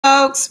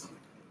Folks,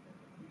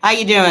 how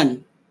you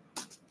doing?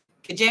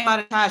 Kajay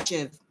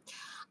Matatashiv.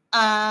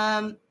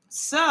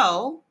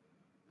 So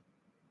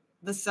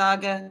the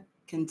saga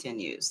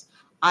continues.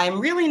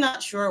 I'm really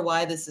not sure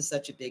why this is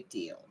such a big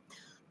deal,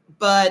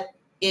 but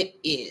it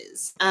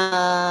is.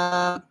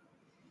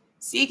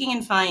 Seeking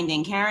and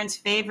finding, Karen's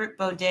favorite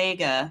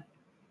bodega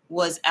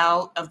was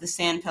out of the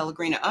San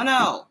Pellegrino. Oh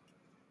no.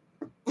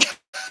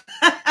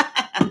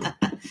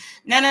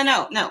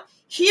 No.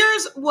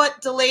 Here's what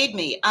delayed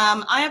me.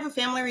 I have a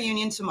family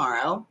reunion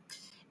tomorrow,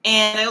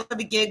 and I also have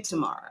a gig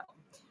tomorrow.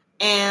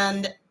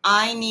 And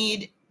I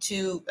need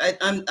to,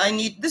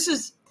 this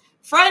is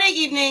Friday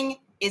evening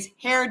is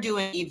hair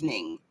doing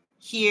evening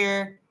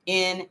here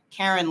in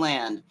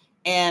Karenland.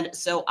 And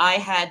so I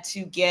had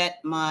to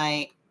get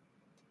my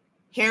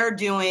hair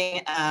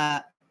doing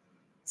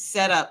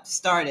setup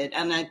started.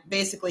 And I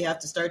basically have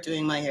to start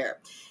doing my hair.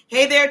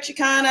 Hey there,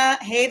 Chicana.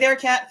 Hey there,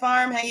 Cat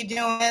Farm. How you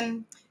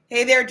doing?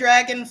 Hey there,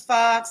 Dragon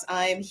Fox.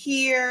 I'm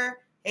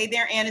here. Hey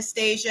there,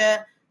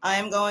 Anastasia.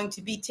 I'm going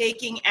to be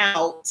taking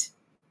out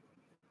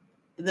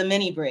the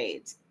mini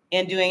braids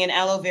and doing an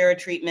aloe vera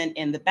treatment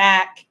in the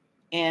back.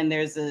 And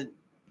there's a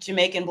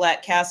Jamaican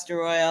black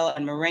castor oil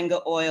and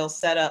moringa oil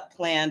setup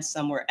planned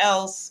somewhere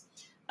else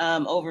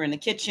over in the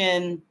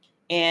kitchen.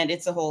 And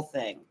it's a whole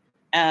thing.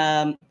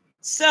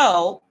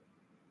 So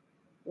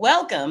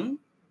welcome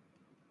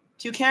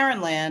to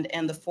Karenland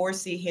and the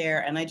 4C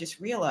hair. And I just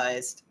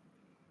realized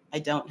I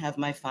don't have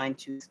my fine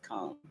tooth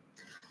comb.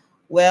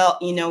 Well,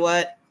 you know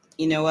what?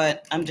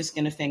 I'm just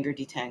going to finger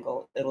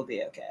detangle. It'll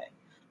be okay.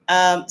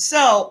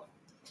 So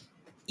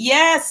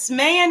yes,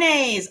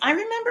 mayonnaise. I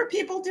remember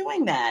people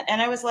doing that.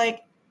 And I was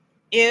like,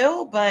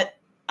 ew, but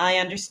I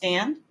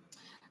understand.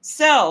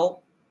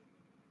 So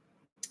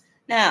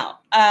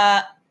now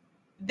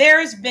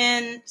there's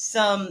been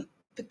some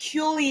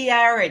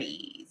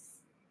peculiarities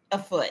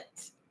afoot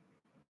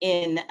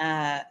in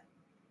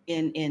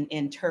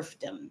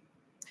turfdom.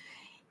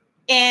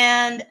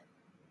 And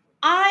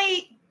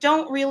I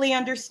don't really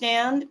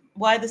understand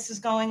why this is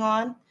going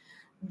on.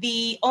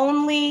 The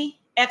only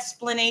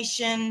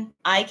explanation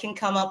I can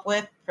come up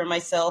with for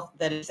myself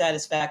that is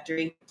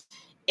satisfactory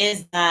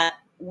is that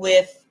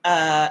with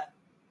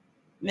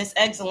Miss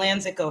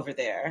Exulansic over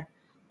there,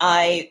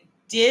 I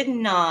did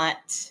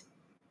not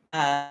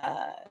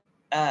come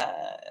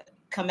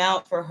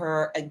out for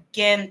her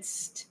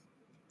against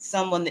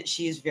someone that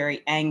she is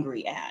very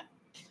angry at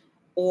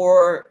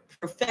or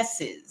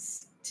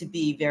professes to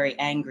be very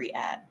angry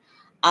at.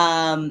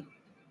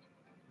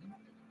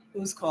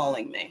 Who's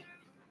calling me?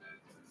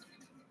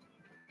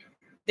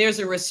 There's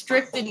a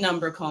restricted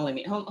number calling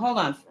me. Hold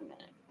on for a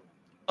minute.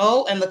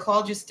 Oh, and the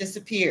call just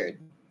disappeared.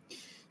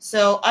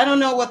 So I don't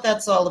know what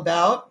that's all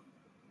about.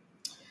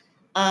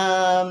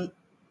 How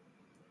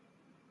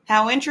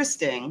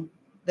interesting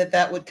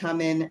that would come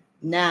in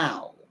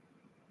now.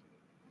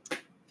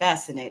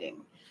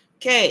 Fascinating.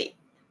 Okay,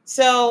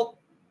 so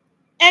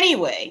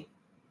anyway,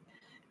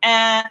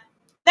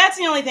 that's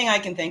the only thing I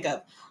can think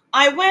of.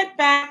 I went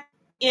back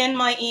in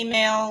my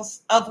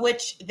emails, of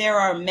which there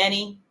are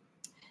many,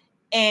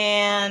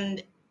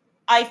 and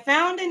I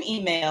found an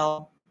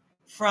email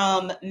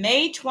from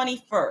May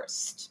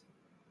 21st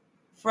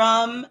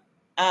from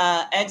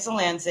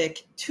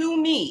Exulansic to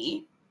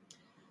me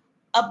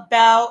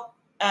about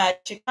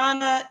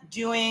Chicana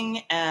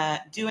doing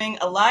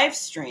a live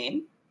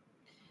stream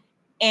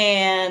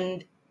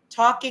and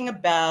talking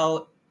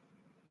about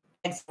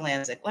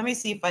Exulansic. Let me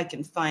see if I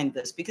can find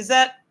this, because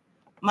that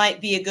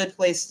might be a good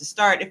place to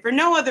start, if for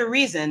no other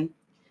reason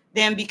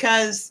than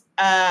because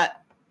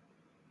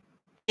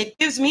it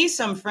gives me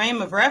some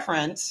frame of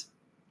reference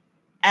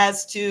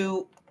as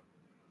to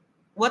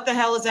what the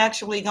hell is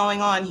actually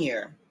going on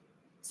here.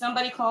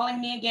 Somebody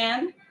calling me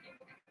again?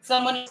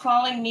 Someone is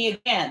calling me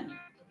again.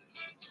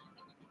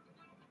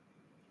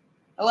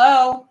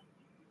 Hello?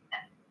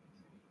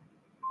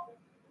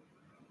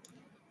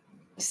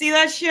 See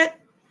that shit?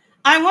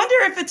 I wonder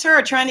if it's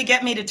her trying to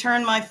get me to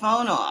turn my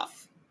phone off.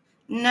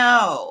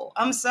 No,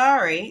 I'm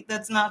sorry.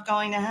 That's not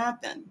going to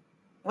happen.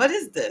 What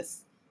is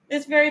this?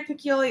 It's very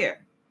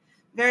peculiar.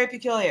 Very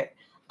peculiar.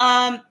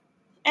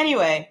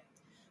 Anyway,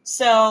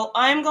 so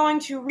I'm going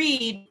to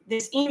read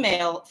this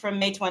email from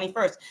May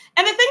 21st.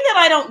 And the thing that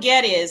I don't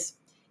get is,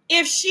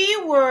 if she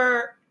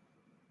were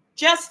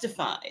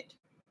justified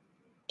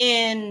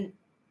in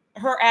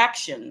her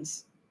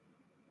actions,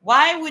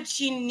 why would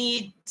she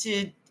need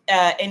to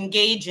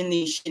engage in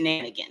these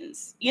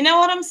shenanigans? You know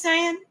what I'm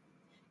saying?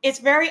 It's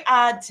very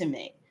odd to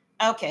me.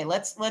 Okay,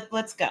 let's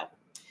go.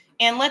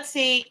 And let's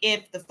see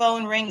if the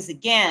phone rings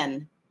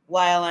again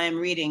while I'm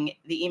reading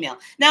the email.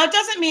 Now, it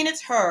doesn't mean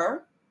it's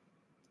her.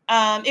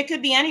 It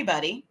could be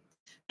anybody.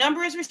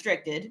 Number is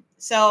restricted,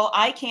 so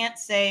I can't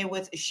say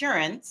with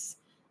assurance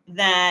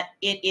that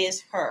it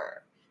is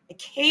her.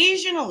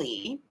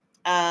 Occasionally,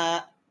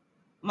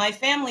 my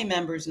family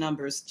members'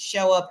 numbers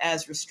show up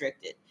as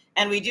restricted.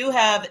 And we do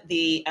have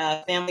the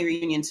family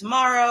reunion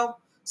tomorrow,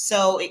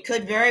 so it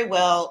could very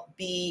well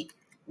be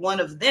one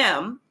of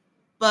them,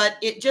 but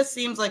it just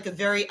seems like a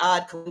very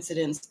odd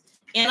coincidence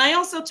And I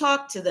also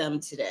talked to them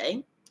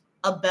today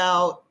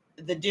about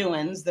the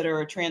doings that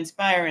are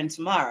transpiring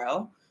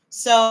tomorrow.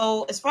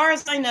 So as far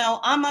as I know,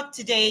 I'm up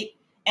to date,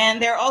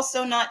 and they're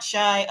also not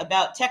shy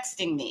about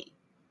texting me.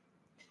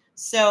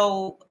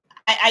 So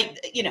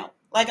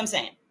like I'm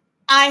saying,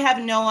 I have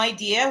no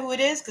idea who it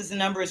is because the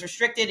number is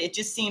restricted. It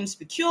just seems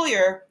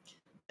peculiar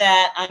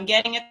that I'm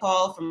getting a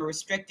call from a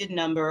restricted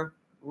number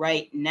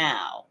right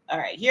now. All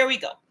right, here we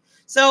go.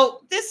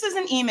 So this is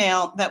an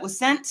email that was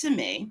sent to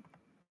me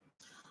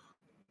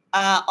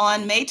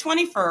on May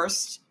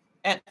 21st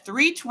at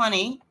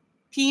 3:20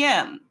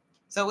 p.m.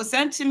 So it was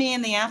sent to me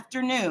in the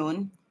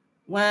afternoon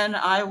when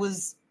I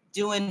was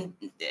doing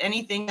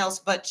anything else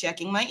but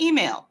checking my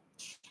email.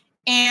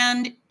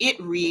 And it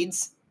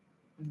reads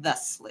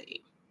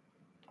thusly.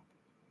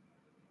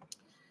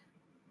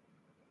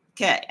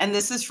 Okay, and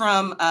this is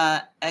from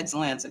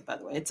Exulansic, by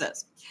the way. It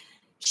says,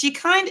 she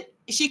kind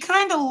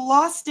of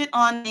lost it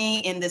on me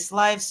in this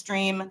live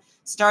stream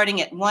starting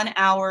at 1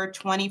 hour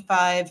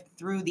 25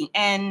 through the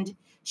end.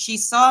 She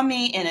saw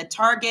me in a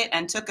Target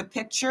and took a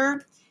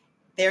picture.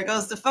 There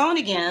goes the phone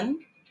again.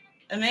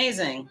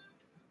 Amazing.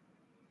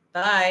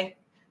 Bye.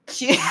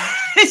 She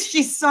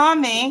saw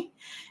me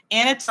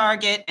in a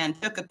Target and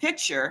took a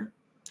picture,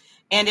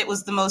 and it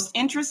was the most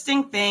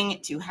interesting thing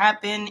to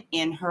happen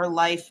in her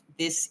life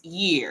this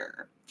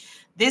year.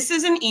 This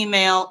is an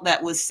email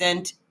that was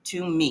sent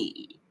to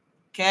me.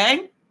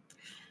 Okay?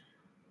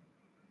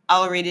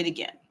 I'll read it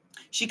again.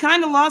 She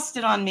kind of lost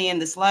it on me in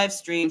this live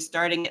stream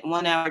starting at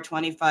 1 hour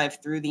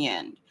 25 through the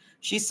end.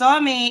 She saw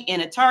me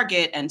in a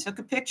Target and took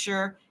a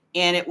picture,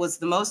 and it was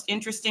the most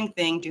interesting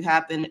thing to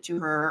happen to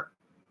her,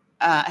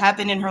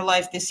 happen in her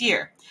life this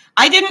year.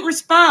 I didn't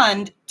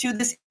respond to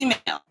this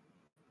email.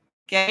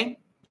 Okay?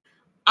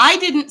 I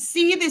didn't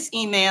see this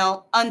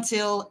email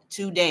until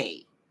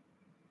today.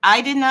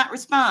 I did not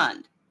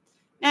respond.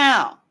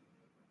 Now,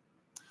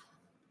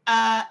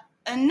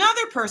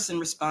 another person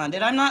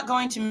responded. I'm not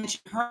going to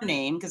mention her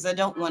name because I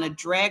don't want to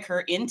drag her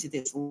into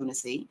this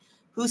lunacy,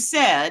 who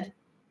said,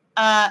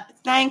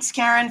 thanks,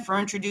 Karen, for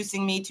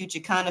introducing me to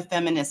Chicana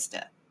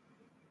Feminista.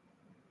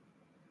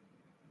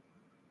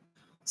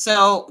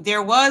 So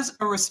there was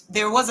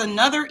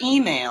another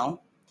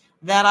email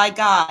that I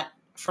got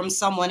from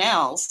someone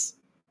else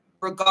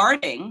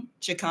regarding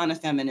Chicana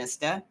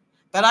Feminista,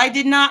 but I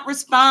did not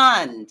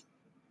respond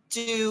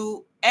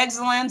to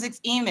Exulansic's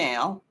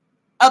email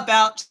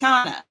about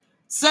Chicana.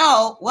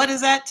 So what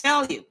does that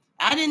tell you?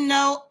 I didn't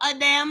know a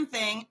damn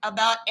thing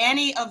about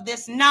any of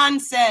this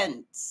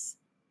nonsense.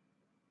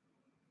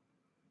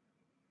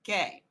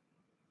 Okay.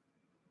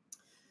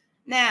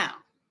 Now,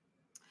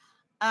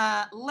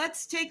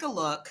 let's take a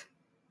look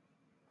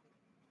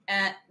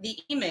at the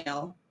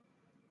email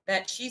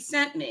that she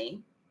sent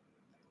me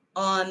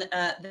on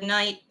the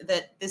night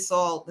that this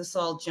all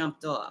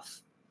jumped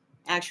off.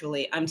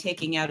 Actually, I'm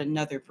taking out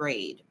another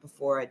braid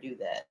before I do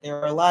that. There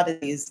are a lot of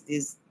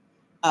these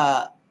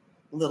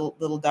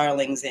little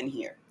darlings in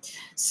here.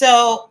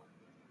 So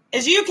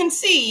as you can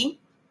see,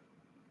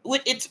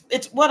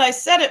 it's what I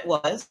said it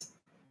was,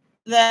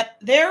 that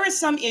there is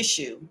some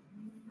issue.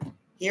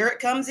 Here it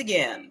comes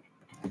again.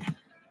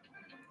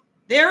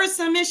 There is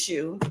some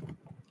issue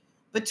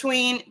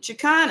between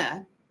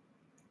Chicana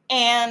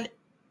and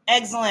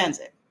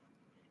Exulansic.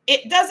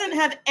 It doesn't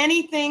have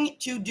anything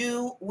to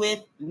do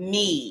with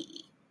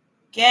me,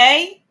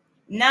 okay?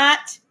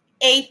 Not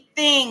a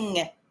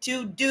thing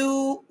to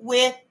do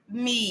with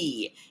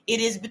me. It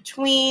is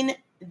between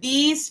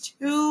these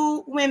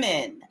two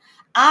women.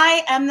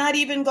 I am not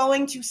even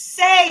going to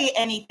say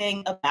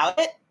anything about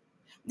it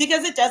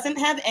because it doesn't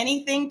have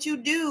anything to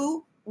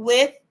do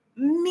with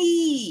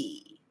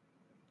me.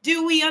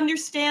 Do we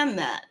understand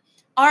that?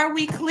 Are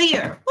we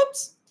clear?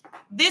 Whoops.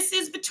 This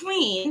is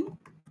between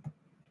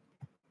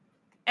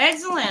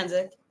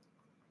Exulansic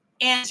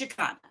and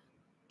Chicana,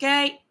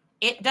 okay?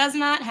 It does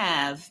not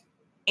have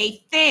a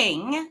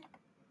thing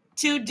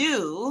to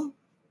do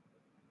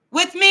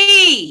with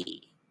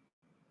me,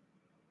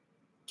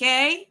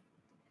 okay?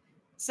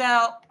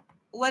 So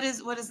what is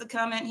the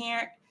comment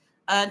here?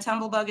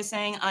 Tumblebug is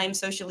saying, I'm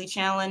socially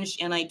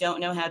challenged and I don't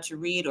know how to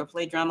read or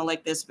play drama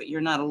like this, but you're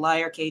not a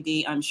liar,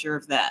 KD. I'm sure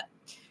of that.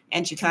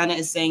 And Chicana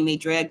is saying they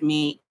dragged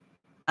you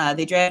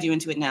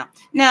into it now.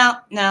 No,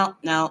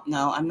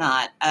 I'm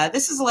not.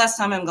 This is the last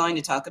time I'm going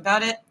to talk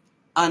about it,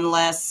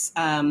 unless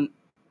and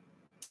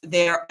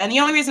the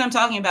only reason I'm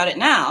talking about it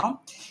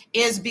now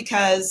is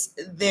because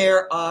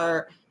there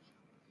are,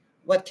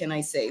 what can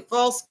I say,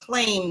 false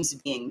claims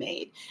being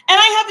made. And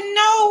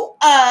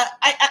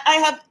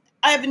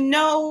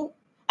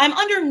I'm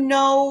under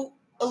no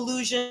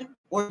illusion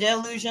or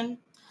delusion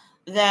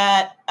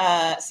that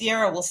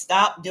Sierra will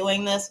stop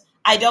doing this.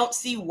 I don't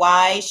see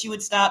why she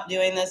would stop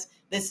doing this.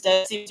 This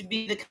does seem to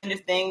be the kind of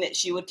thing that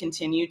she would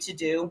continue to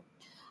do.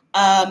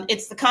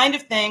 It's the kind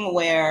of thing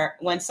where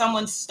when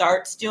someone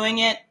starts doing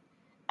it,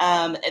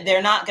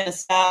 they're not going to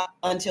stop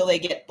until they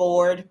get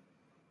bored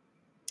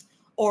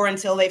or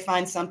until they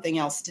find something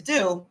else to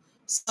do.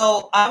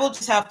 So I will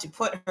just have to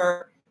put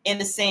her in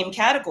the same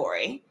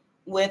category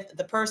with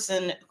the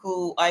person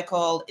who I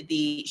call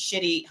the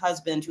shitty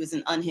husband, who is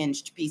an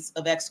unhinged piece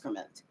of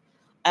excrement.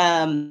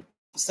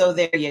 So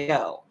there you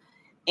go.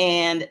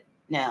 And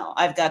now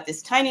I've got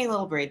this tiny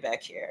little braid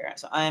back here.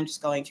 So I'm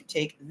just going to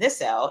take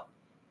this out.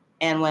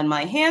 And when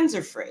my hands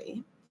are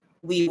free,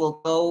 we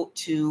will go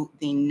to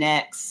the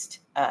next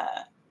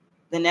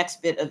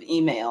bit of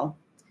email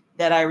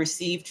that I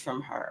received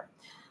from her.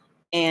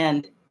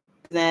 And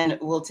then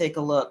we'll take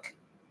a look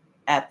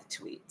at the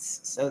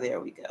tweets. So there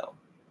we go.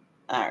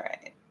 All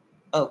right.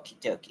 Okie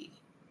dokie.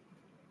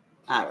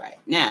 All right.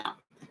 Now,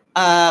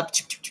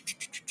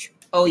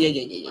 oh, yeah.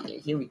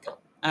 Here we go.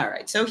 All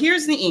right. So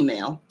here's the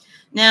email.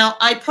 Now,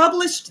 I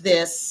published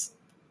this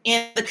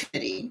in the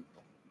committee.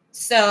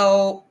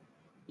 So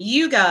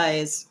you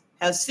guys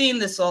have seen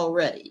this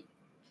already.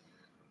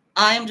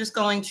 I'm just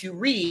going to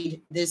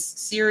read this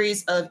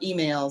series of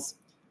emails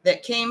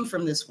that came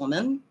from this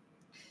woman.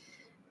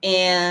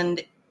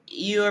 And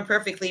you are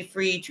perfectly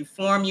free to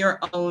form your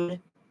own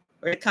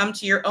or to come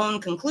to your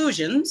own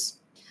conclusions.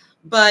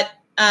 But,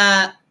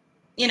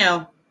 you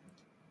know,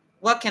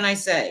 what can I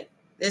say?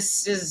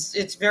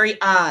 It's very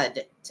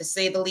odd, to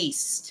say the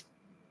least.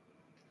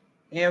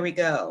 Here we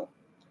go.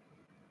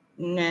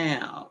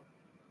 Now.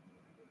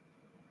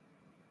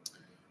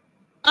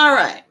 All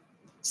right.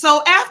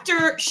 So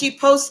after she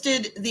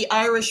posted the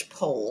Irish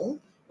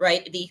poll,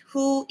 right, the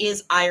Who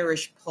is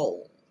Irish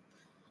poll,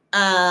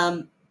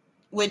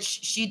 which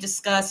she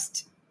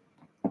discussed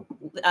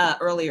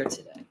earlier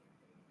today.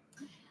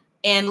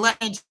 And let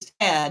me just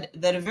add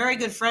that a very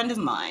good friend of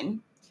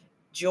mine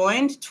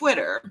joined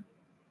Twitter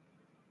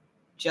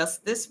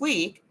just this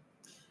week,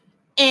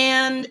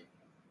 and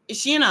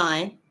she and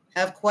I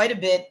have quite a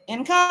bit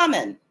in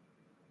common: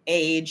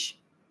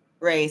 age,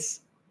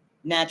 race,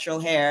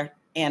 natural hair,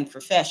 and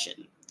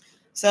profession.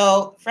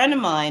 So a friend of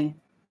mine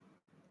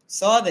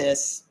saw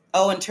this,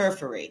 and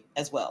turfery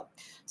as well.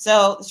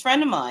 So this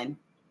friend of mine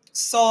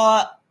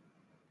saw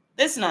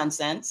this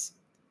nonsense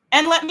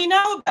and let me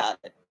know about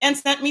it and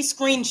sent me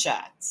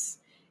screenshots.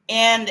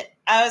 And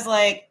I was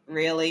like,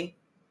 really?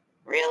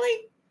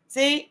 Really?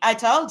 See, I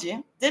told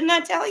you. Didn't I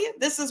tell you?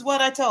 This is what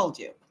I told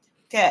you.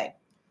 Okay.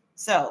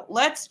 So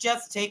let's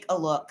just take a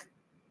look,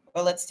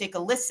 or let's take a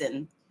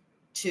listen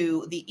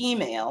to the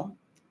email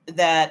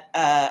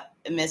that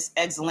Miss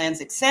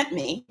Exulansic sent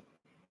me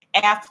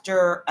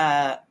after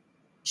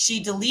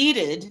she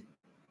deleted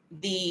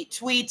the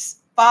tweets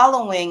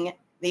following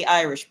the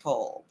Irish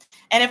poll.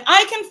 And if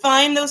I can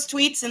find those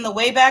tweets in the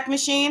Wayback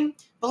Machine,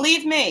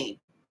 believe me,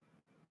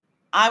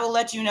 I will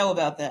let you know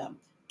about them.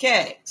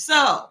 Okay,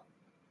 so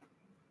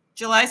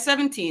July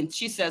 17th,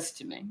 she says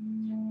to me,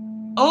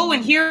 "Oh,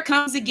 and here it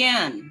comes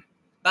again.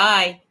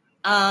 Bye.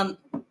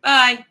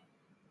 Bye.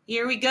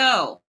 Here we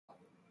go."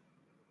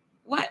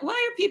 Why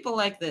are people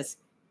like this?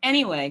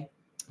 Anyway,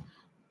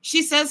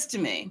 she says to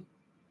me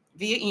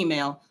via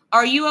email,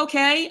 "Are you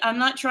okay? I'm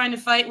not trying to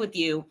fight with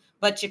you,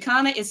 but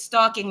Chicana is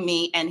stalking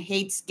me and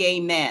hates gay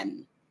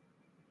men."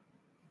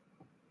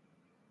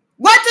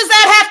 What does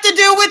that have to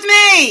do with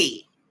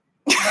me?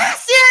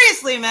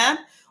 Seriously, man.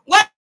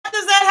 What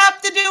does that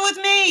have to do with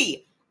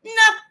me?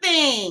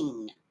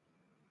 Nothing.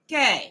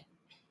 Okay.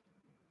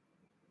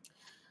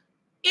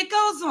 It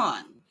goes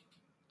on.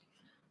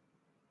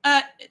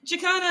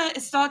 Chicana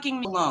is stalking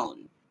me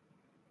alone.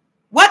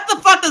 What the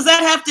fuck does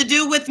that have to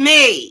do with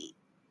me?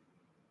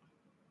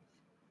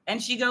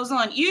 And she goes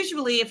on,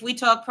 "Usually if we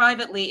talk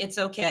privately, it's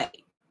okay."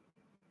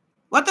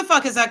 What the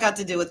fuck has that got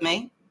to do with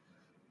me?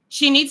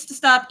 "She needs to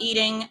stop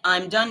eating.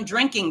 I'm done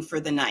drinking for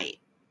the night."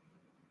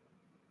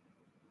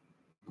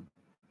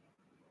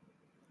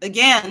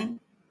 Again,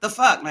 the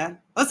fuck, man.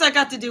 What's that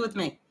got to do with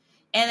me?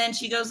 And then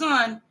she goes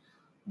on,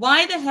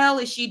 "Why the hell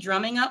is she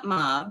drumming up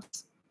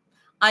mobs?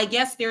 I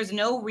guess there's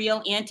no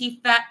real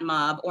anti-fat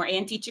mob or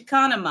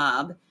anti-Chicana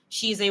mob.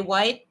 She's a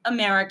white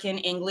American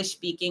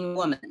English-speaking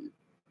woman."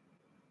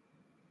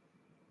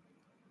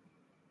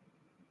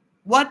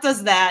 What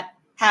does that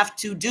have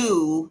to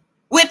do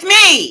with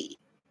me?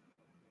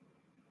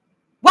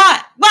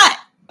 What?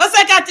 What's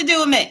that got to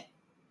do with me?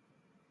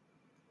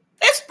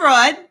 This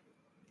broad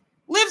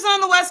lives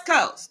on the West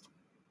Coast.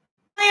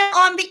 I am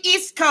on the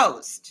East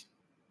Coast.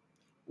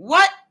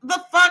 What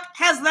the fuck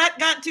has that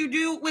got to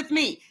do with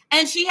me?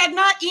 And she had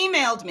not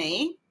emailed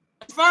me,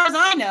 as far as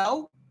I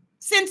know,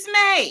 since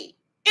May.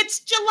 It's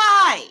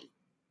July.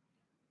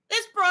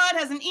 This broad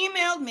hasn't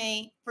emailed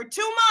me for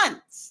 2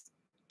 months.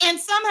 And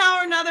somehow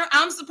or another,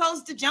 I'm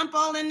supposed to jump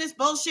all in this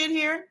bullshit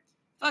here?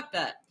 Fuck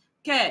that.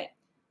 Okay.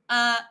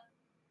 And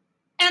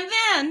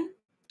then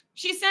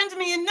she sent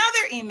me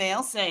another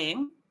email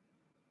saying,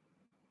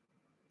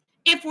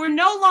 "If we're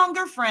no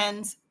longer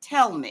friends,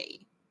 tell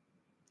me."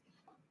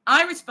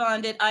 I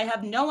responded, "I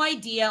have no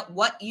idea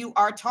what you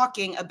are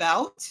talking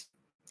about."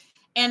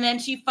 And then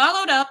she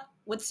followed up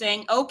with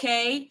saying,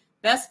 "Okay,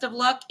 best of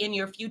luck in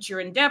your future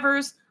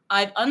endeavors.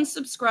 I've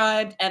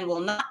unsubscribed and will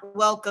not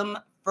welcome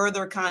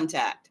further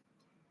contact."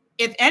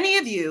 If any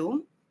of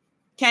you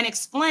can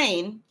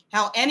explain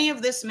how any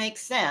of this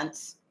makes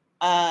sense,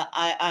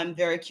 I'm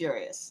very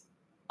curious.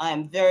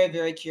 I'm very,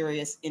 very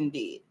curious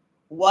indeed.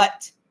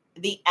 what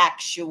the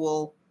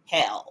actual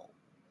hell?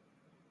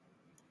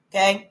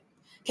 Okay?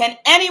 Can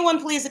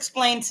anyone please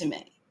explain to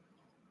me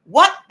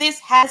what this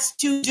has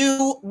to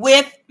do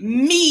with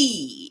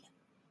me?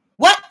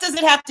 What does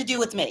it have to do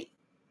with me?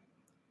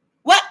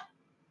 What?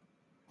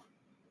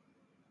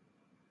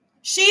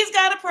 She's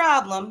got a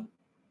problem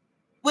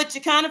with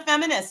Chicana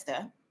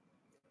Feminista,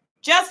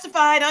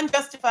 justified,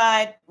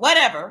 unjustified,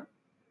 whatever.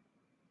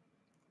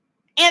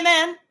 And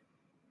then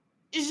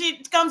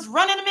she comes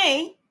running to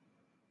me,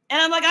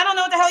 and I'm like, I don't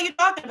know what the hell you're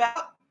talking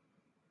about.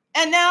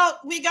 And now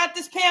we got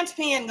this pants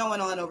peeing going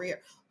on over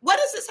here. What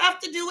does this have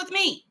to do with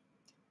me?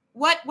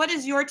 What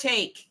is your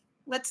take?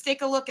 Let's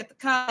take a look at the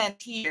comment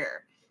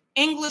here.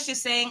 English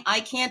is saying, I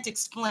can't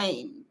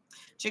explain.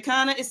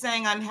 Chicana is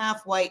saying, I'm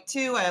half white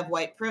too. I have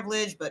white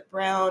privilege, but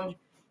brown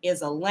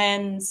is a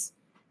lens.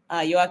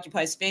 You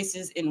occupy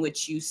spaces in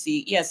which you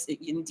see. Yes,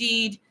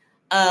 indeed.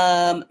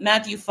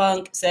 Matthew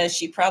Funk says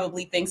she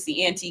probably thinks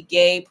the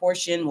anti-gay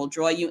portion will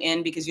draw you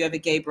in because you have a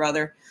gay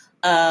brother.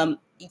 My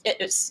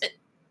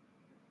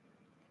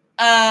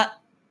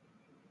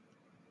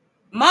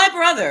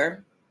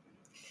brother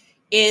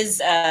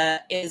is I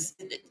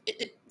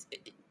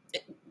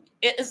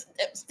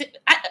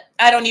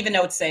don't even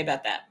know what to say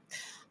about that.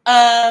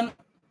 I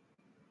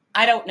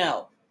don't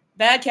know.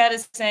 Bad Cat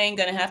is saying,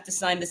 gonna have to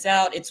sign this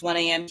out. It's 1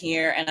 a.m.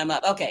 here and I'm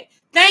up. Okay.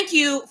 Thank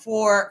you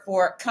for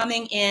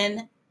coming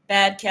in,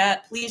 Bad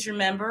Cat. Please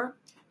remember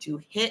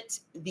to hit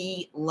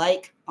the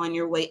like on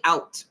your way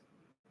out.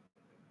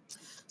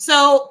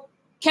 So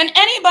can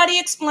anybody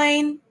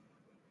explain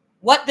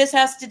what this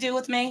has to do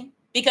with me?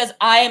 Because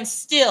I am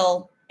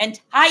still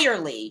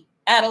entirely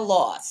at a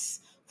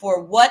loss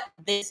for what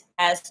this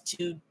has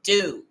to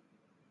do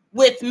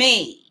with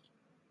me.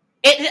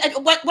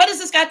 What has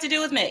this got to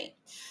do with me?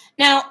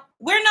 Now,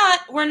 we're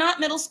not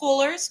middle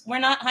schoolers. We're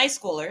not high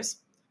schoolers.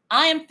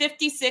 I am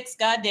 56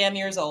 goddamn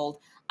years old.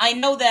 I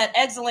know that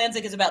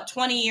Exulansic is about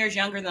 20 years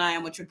younger than I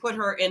am, which would put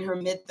her in her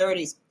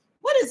mid-30s.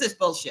 What is this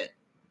bullshit?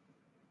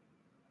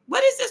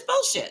 What is this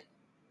bullshit?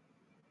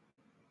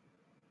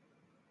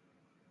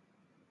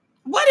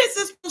 What is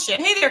this bullshit?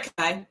 Hey there,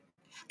 Kai.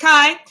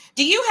 Kai,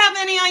 do you have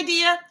any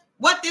idea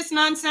what this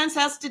nonsense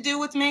has to do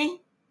with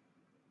me?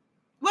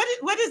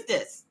 What is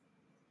this?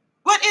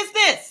 What is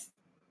this?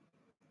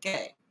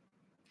 Okay.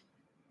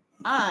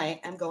 I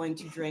am going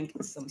to drink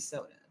some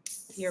soda.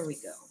 Here we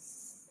go.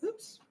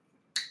 Oops.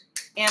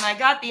 And I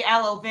got the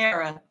aloe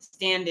vera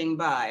standing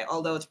by,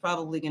 although it's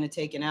probably going to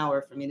take an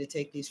hour for me to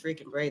take these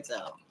freaking braids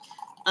out.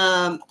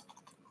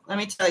 Let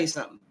me tell you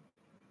something.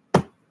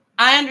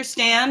 I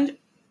understand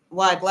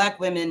why Black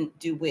women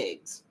do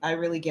wigs. I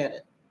really get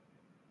it.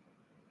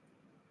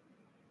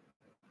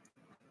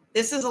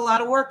 This is a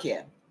lot of work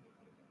here.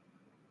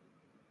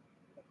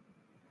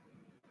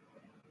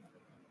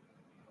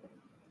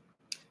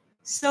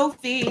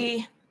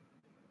 Sophie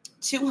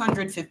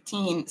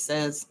 215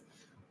 says,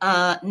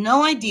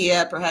 no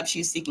idea. Perhaps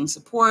she's seeking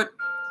support.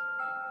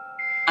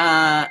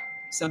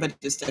 Somebody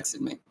just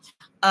texted me.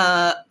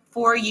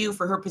 For you,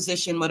 for her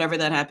position, whatever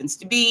that happens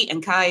to be.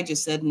 And Kai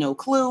just said, no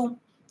clue.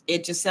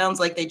 It just sounds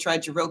like they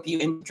tried to rope you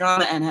in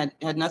drama and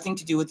had nothing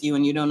to do with you,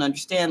 and you don't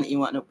understand that you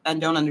want no,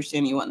 and don't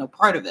understand you want no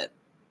part of it.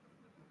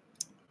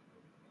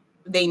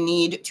 They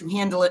need to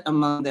handle it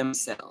among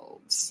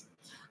themselves.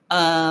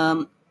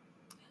 And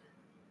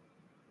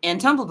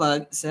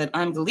Tumblebug said,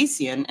 I'm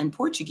Galician and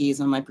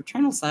Portuguese on my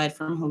paternal side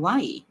from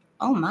Hawaii.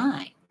 Oh,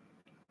 my.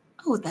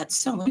 Oh, that's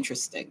so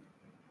interesting.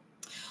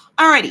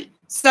 Alrighty.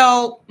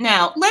 So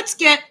now let's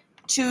get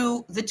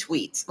to the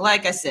tweets.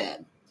 Like I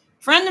said,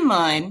 friend of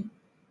mine,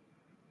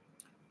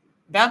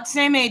 about the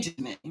same age as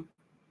me,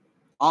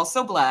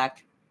 also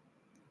Black,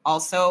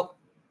 also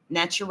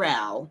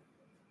natural,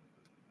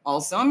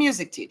 also a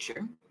music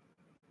teacher,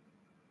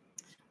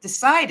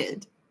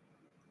 decided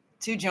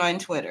to join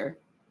Twitter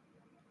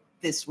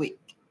this week.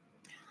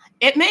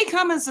 It may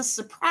come as a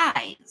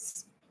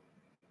surprise,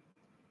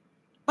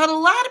 but a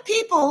lot of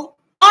people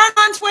aren't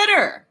on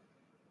Twitter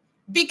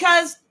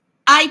because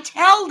I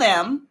tell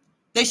them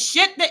the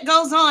shit that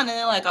goes on and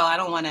they're like, oh, I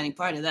don't want any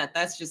part of that.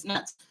 That's just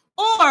nuts.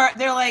 Or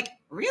they're like,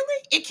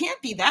 really? It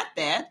can't be that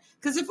bad,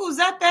 because if it was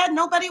that bad,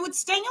 nobody would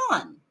stay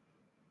on.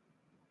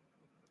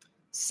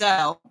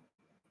 So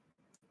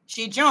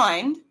she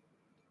joined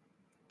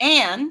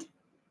and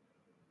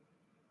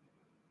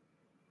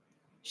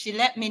she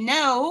let me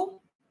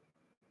know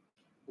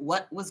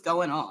what was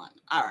going on.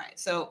 All right,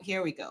 so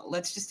here we go.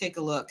 Let's just take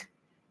a look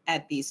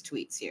at these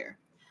tweets here.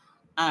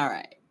 All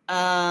right.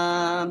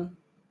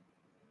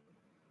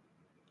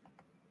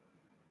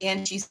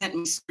 And she sent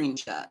me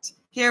screenshots.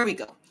 Here we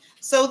go.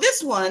 So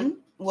this one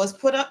was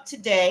put up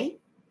today.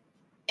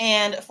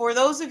 And for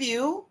those of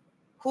you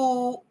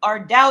who are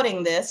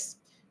doubting this,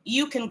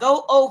 you can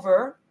go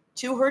over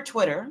to her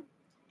Twitter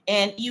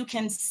and you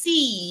can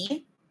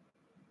see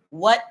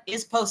what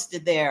is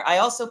posted there. I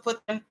also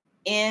put them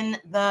in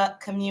the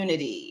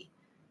community.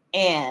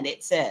 And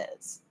it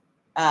says,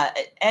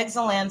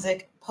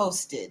 Exulansic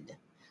posted,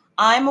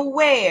 I'm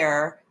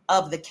aware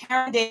of the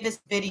Karen Davis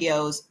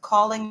videos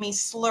calling me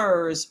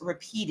slurs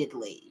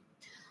repeatedly.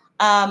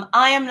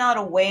 I am not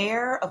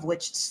aware of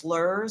which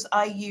slurs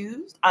I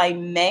used. I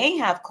may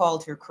have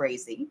called her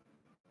crazy.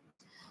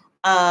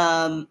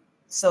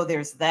 So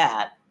there's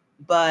that.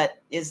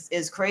 But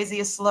is crazy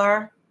a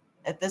slur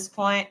at this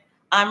point?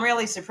 I'm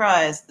really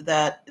surprised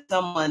that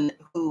someone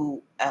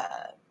who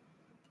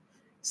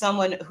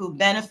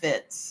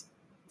benefits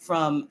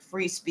from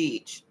free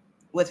speech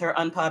with her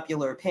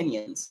unpopular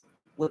opinions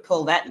would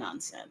pull that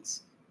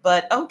nonsense.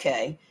 But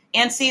okay.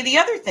 And see, the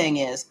other thing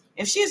is,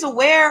 if she's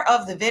aware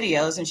of the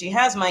videos and she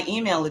has my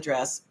email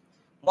address,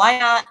 why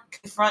not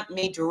confront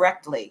me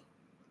directly?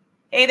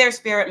 Hey there,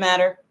 Spirit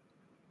Matter.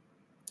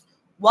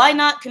 Why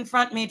not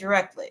confront me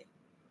directly?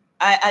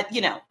 I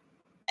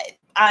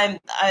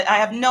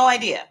have no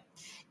idea.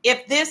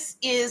 If this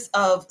is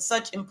of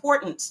such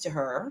importance to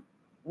her,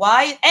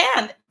 why?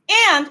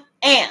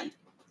 And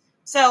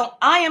so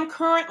I am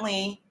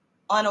currently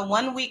on a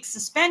 1-week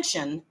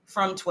suspension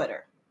from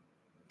Twitter.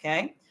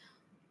 Okay.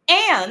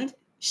 And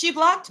she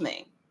blocked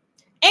me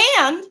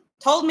and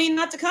told me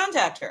not to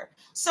contact her.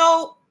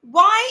 So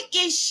why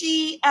is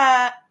she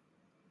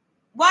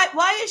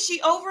why is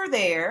she over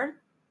there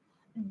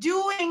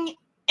doing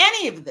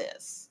any of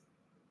this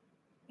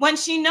when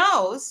she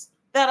knows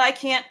that I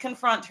can't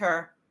confront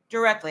her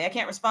directly? I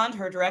can't respond to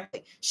her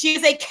directly. She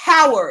is a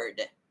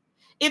coward.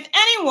 If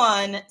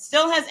anyone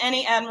still has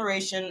any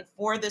admiration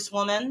for this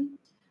woman,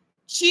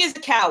 she is a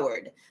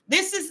coward.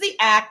 This is the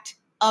act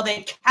of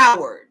a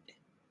coward.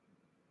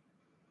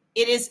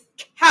 It is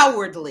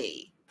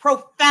cowardly,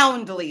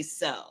 profoundly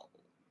so.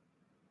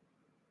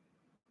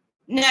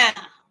 Now,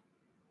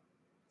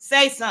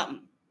 say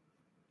something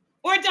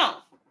or don't.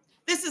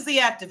 This is the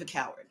act of a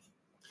coward.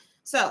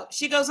 So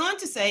she goes on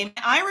to say,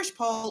 my Irish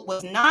poll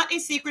was not a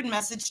secret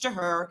message to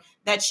her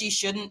that she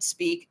shouldn't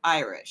speak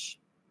Irish.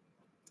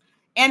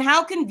 And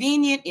how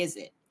convenient is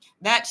it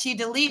that she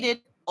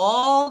deleted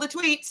all the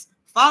tweets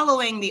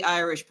following the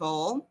Irish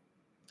poll?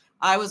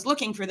 I was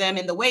looking for them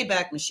in the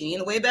Wayback Machine.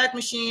 The Wayback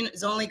Machine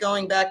is only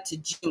going back to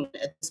June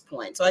at this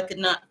point, so I could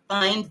not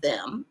find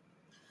them.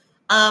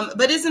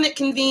 But isn't it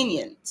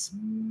convenient?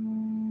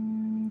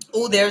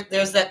 Oh,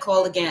 there's that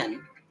call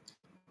again.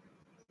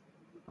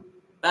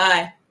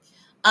 Bye.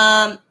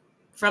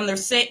 From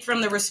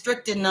the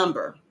restricted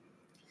number.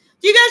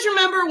 Do you guys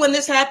remember when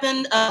this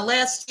happened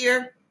last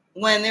year,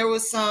 when there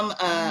was some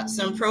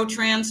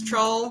pro-trans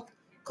troll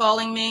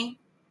calling me?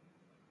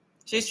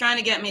 She's trying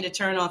to get me to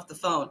turn off the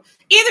phone.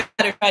 Either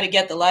that or try to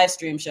get the live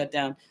stream shut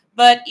down.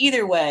 But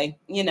either way,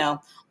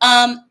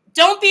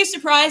 don't be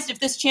surprised if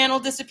this channel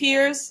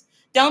disappears.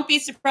 Don't be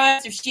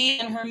surprised if she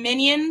and her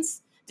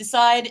minions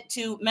decide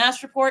to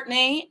mass report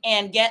me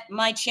and get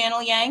my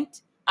channel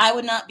yanked. I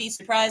would not be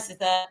surprised at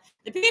that.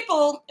 The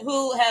people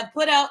who have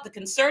put out the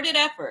concerted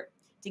effort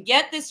to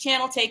get this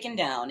channel taken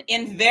down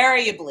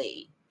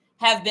invariably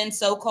have been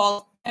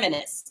so-called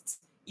feminists.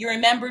 You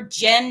remember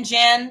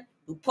Jen,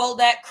 who pulled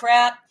that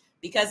crap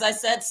because I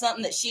said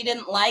something that she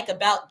didn't like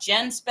about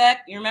Jen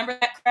Spec? You remember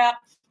that crap?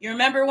 You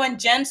remember when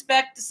Jen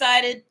Spec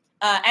decided,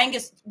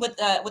 Angus, with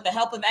the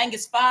help of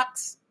Angus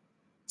Fox,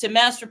 to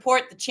mass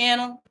report the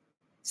channel,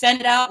 send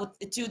it out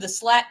to the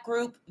Slack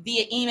group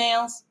via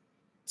emails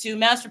to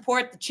mass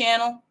report the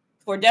channel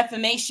for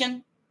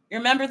defamation? You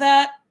remember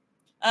that?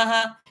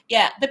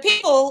 Yeah, the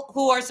people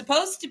who are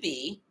supposed to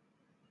be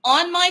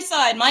on my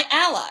side, my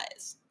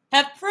allies,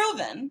 have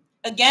proven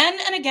again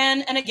and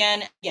again and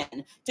again and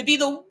again to be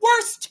the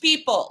worst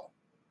people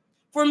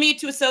for me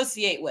to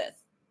associate with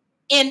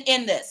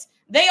in this.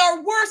 They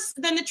are worse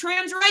than the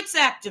trans rights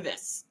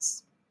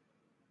activists.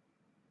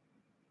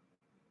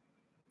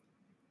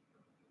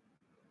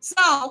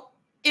 So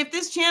if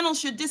this channel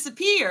should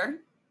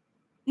disappear,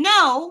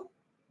 know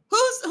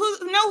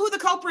who the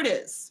culprit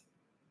is.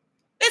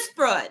 This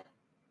broad.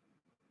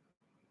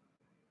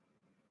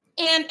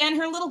 And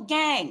her little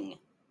gang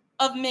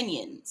of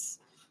minions.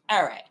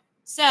 All right.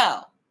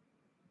 So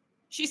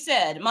she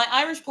said, my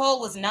Irish poll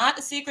was not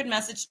a secret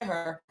message to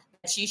her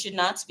that she should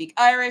not speak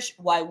Irish.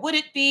 Why would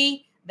it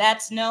be?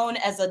 That's known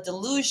as a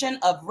delusion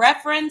of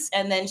reference.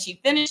 And then she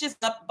finishes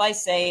up by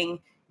saying,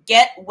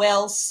 get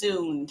well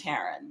soon,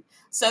 Karen.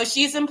 So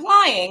she's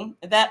implying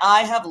that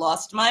I have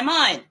lost my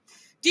mind.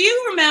 Do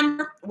you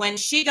remember when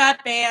she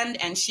got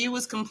banned and she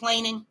was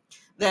complaining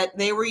that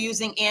they were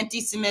using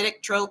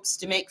anti-Semitic tropes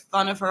to make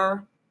fun of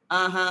her?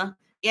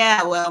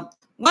 Yeah, well,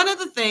 one of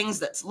the things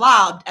that's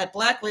lobbed at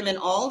Black women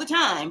all the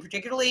time,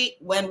 particularly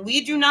when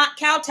we do not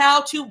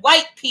kowtow to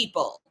white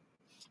people,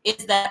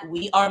 is that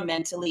we are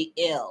mentally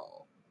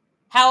ill.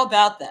 How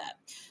about that?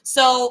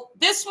 So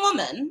this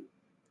woman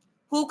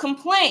who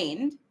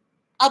complained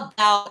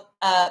about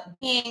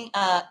being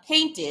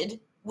painted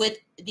with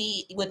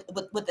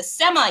the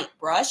Semite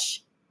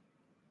brush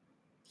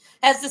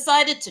has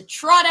decided to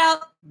trot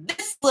out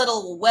this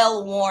little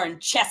well-worn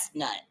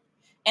chestnut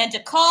and to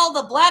call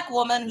the Black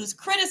woman who's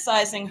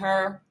criticizing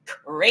her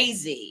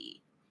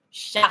crazy.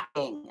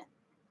 Shocking.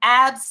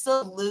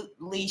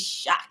 Absolutely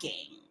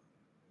shocking.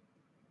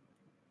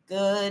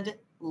 Good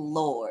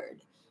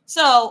Lord.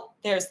 So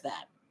there's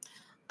that.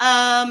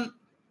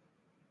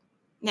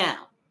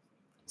 Now,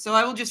 So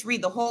I will just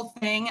read the whole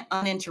thing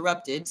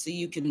uninterrupted so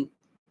you can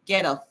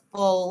get a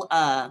full,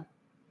 the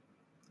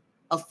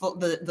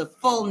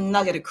full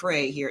nugget of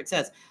cray here. It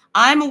says,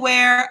 I'm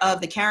aware of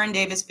the Karen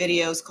Davis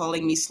videos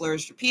calling me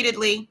slurs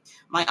repeatedly.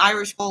 My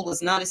Irish poll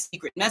was not a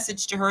secret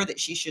message to her that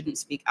she shouldn't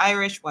speak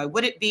Irish. Why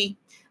would it be?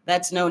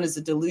 That's known as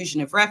a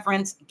delusion of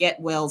reference. Get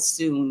well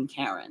soon,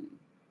 Karen.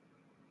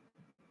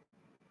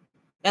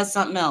 That's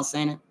something else,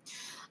 ain't it?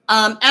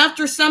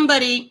 After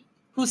somebody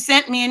who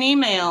sent me an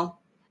email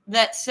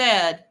that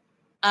said,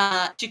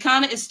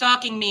 Chicana is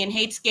stalking me and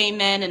hates gay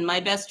men, and my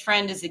best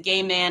friend is a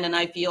gay man, and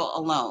I feel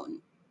alone.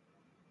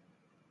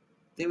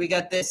 Then we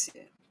got this.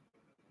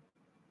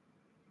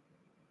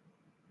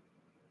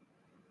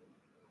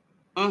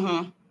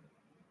 And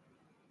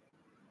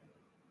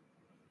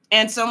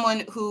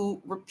someone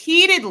who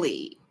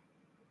repeatedly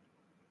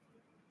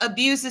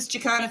abuses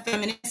Chicana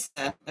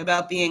feminista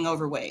about being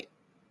overweight.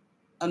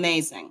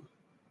 Amazing.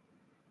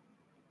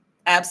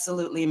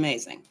 Absolutely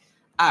amazing.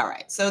 All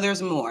right, so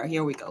there's more.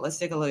 Here we go. Let's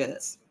take a look at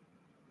this.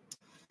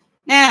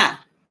 Now,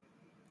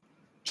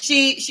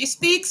 she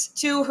speaks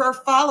to her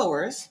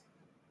followers.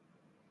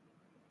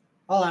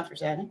 Hold on for a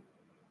second.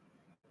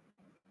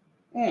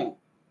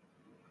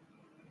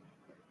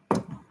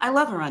 I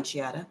love her on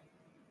Chiata.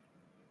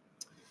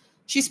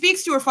 She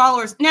speaks to her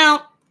followers.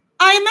 Now,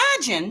 I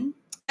imagine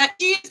that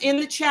she is in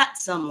the chat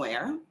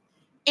somewhere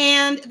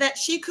and that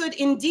she could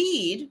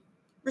indeed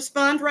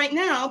respond right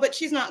now, but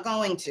she's not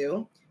going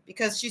to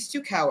because she's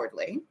too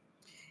cowardly.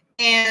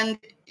 And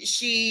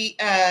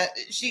I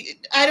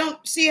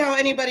don't see how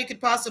anybody could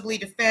possibly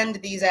defend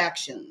these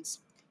actions.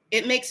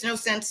 It makes no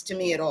sense to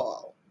me at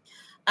all.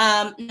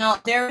 Now,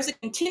 there is a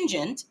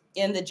contingent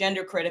in the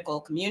gender critical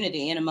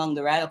community and among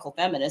the radical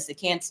feminists that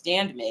can't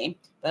stand me,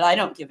 but I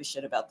don't give a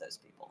shit about those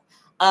people.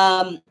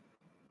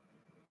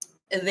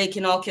 They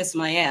can all kiss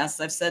my ass.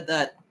 I've said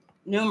that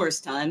numerous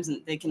times,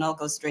 and they can all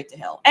go straight to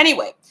hell.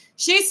 Anyway,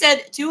 she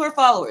said to her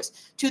followers,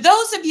 to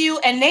those of you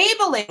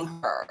enabling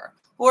her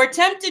who are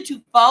tempted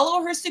to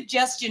follow her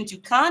suggestion to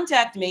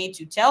contact me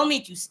to tell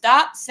me to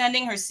stop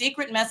sending her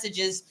secret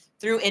messages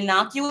through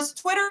innocuous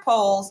Twitter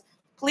polls,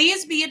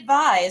 please be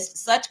advised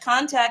such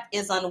contact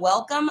is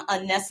unwelcome,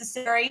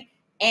 unnecessary,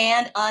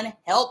 and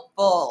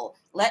unhelpful.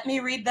 Let me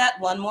read that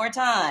one more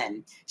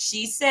time.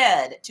 She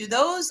said, to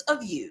those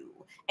of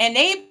you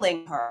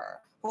enabling her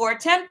who are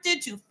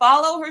tempted to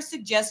follow her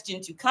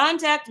suggestion to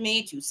contact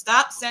me to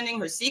stop sending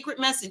her secret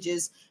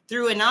messages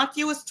through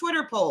innocuous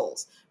Twitter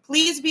polls,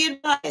 please be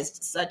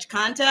advised such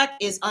contact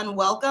is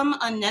unwelcome,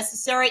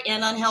 unnecessary,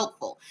 and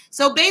unhelpful.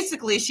 So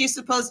basically, she's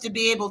supposed to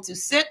be able to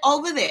sit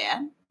over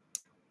there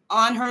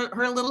on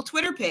her little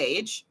Twitter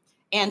page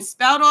and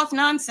spout off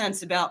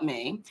nonsense about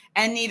me,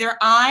 and neither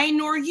I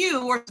nor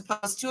you are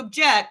supposed to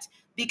object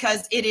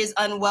because it is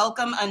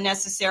unwelcome,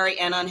 unnecessary,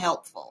 and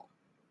unhelpful.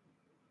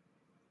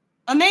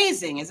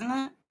 Amazing, isn't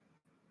that?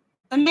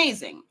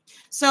 Amazing.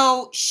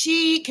 So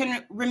she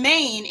can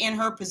remain in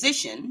her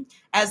position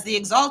as the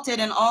exalted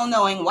and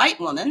all-knowing white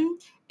woman,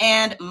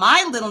 and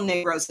my little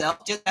Negro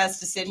self just has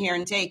to sit here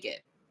and take it.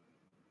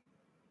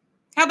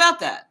 How about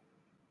that?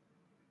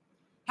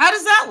 How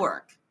does that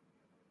work?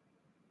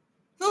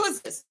 Who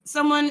is this?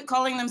 Someone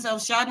calling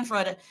themselves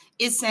Schadenfreude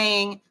is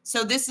saying,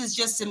 so this is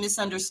just a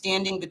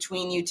misunderstanding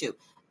between you two.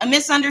 A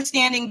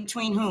misunderstanding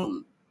between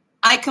whom?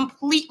 I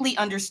completely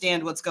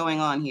understand what's going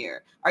on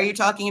here. Are you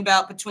talking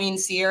about between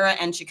Sierra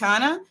and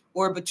Chicana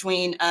or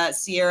between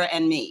Sierra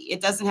and me?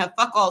 It doesn't have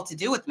fuck all to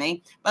do with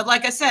me. But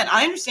like I said,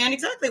 I understand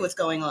exactly what's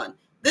going on.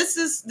 This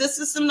is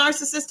some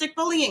narcissistic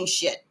bullying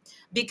shit,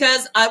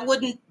 because I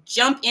wouldn't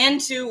jump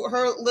into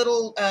her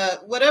little,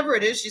 whatever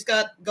it is she's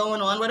got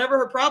going on, whatever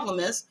her problem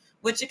is,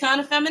 with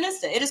Chicana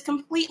Feminista. It is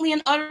completely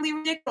and utterly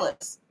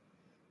ridiculous.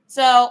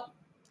 So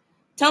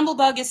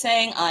Tumblebug is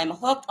saying, I'm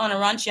hooked on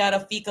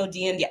Aranciato Fico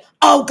D'India.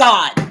 Oh,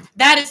 God,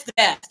 that is the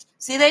best.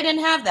 See, they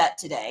didn't have that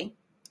today.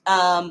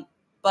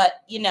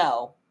 But, you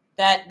know,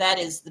 that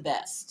is the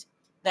best.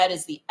 That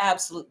is the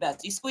absolute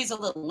best. You squeeze a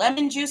little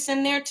lemon juice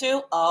in there,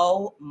 too.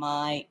 Oh,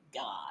 my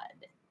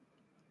God.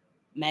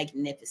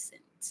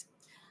 Magnificent.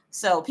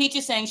 So Peach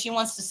is saying she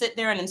wants to sit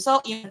there and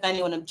insult you. If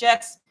anyone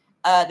objects,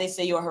 they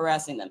say you're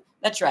harassing them.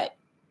 That's right.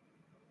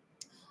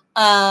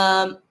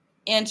 And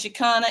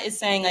Chicana is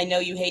saying, I know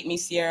you hate me,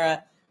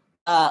 Sierra.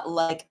 I'm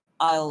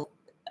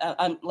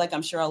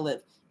sure I'll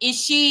live. Is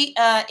she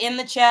in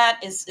the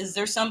chat? Is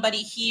there somebody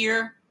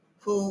here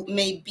who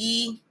may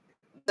be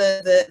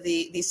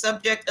the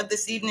subject of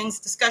this evening's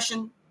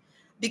discussion?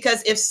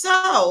 Because if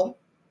so,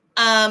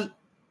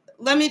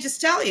 let me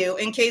just tell you,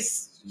 in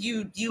case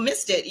you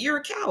missed it, you're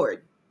a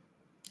coward.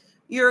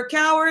 You're a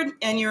coward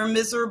and you're a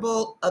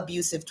miserable,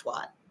 abusive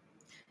twat.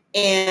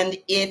 And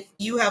if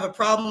you have a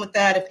problem with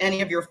that, if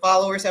any of your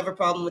followers have a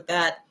problem with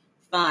that,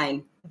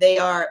 fine. They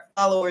are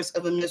followers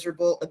of a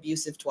miserable,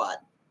 abusive twat.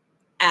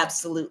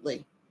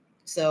 Absolutely.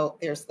 So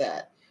there's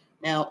that.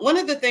 Now, one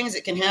of the things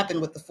that can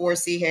happen with the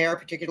 4C hair,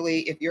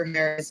 particularly if your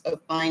hair is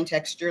of fine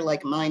texture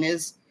like mine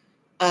is,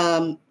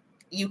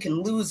 you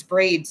can lose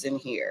braids in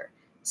here.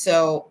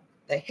 So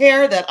the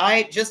hair that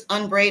I just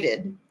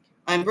unbraided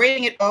I'm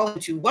braiding it all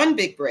into one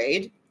big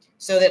braid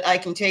so that I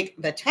can take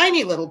the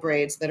tiny little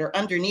braids that are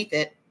underneath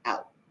it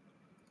out.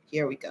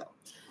 Here we go.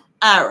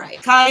 All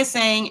right. Kai is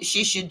saying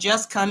she should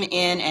just come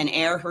in and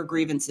air her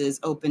grievances,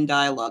 open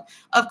dialogue.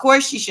 Of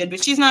course she should,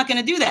 but she's not going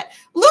to do that.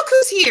 Look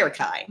who's here,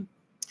 Kai.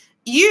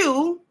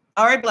 You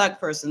are a Black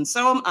person.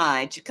 So am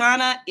I.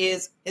 Chicana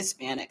is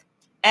Hispanic.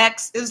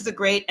 X is the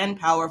great and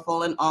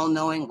powerful and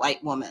all-knowing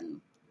white woman.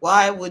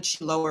 Why would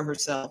she lower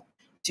herself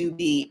to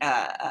be,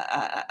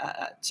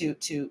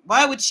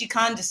 why would she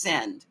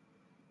condescend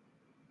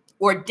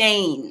or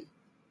deign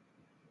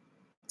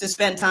to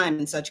spend time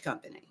in such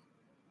company?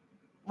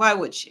 Why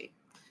would she?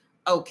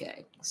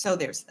 Okay, so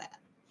there's that.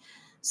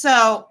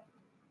 So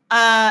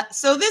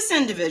this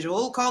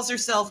individual calls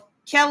herself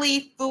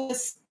Kelly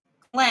Fouis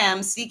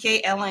Clam,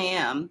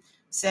 C-K-L-A-M,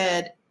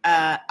 said,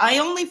 I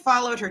only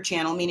followed her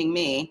channel, meaning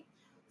me,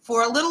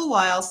 for a little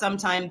while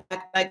sometime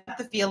back. I got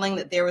the feeling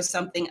that there was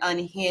something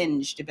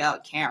unhinged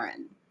about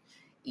Karen.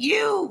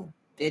 You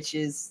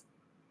bitches.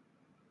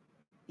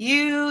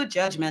 You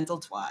judgmental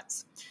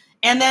twats.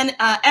 And then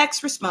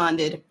X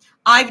responded,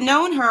 I've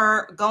known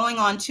her going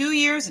on 2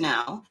 years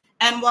now,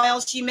 and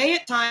while she may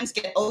at times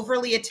get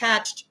overly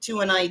attached to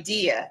an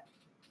idea,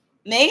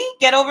 who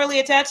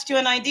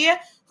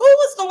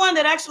was the one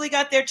that actually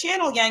got their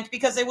channel yanked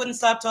because they wouldn't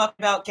stop talking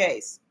about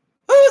Case?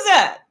 Who was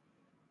that?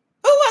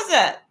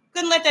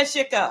 Couldn't let that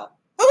shit go.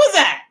 Who was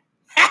that?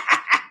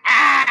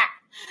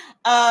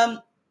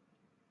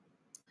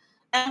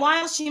 And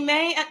while she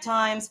may at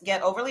times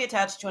get overly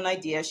attached to an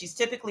idea, she's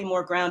typically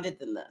more grounded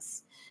than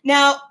this.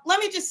 Now, let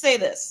me just say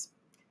this,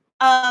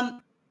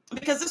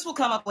 because this will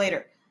come up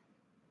later.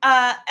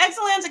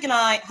 Exulansic and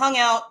I hung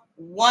out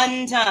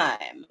one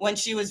time when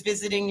she was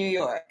visiting New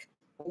York.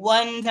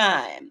 One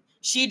time.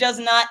 She does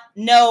not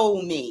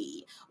know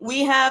me.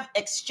 We have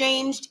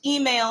exchanged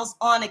emails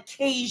on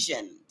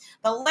occasion.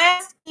 The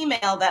last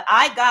email that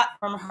I got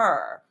from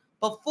her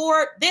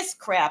before this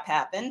crap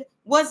happened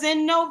was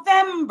in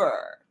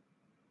November.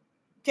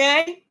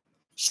 Okay?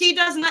 She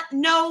does not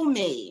know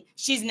me.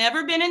 She's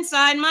never been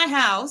inside my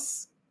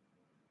house.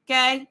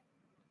 Okay?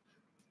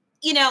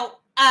 You know,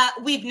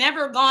 we've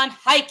never gone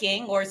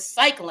hiking or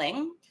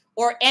cycling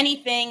or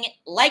anything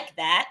like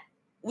that.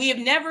 We have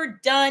never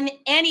done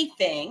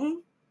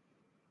anything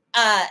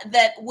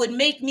that would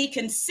make me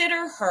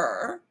consider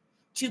her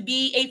to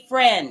be a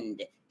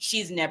friend.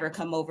 She's never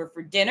come over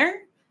for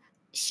dinner.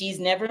 She's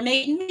never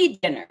made me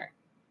dinner.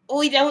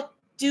 We don't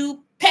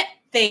do pet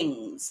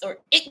things, or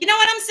you know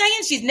what I'm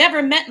saying? She's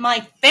never met my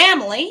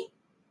family.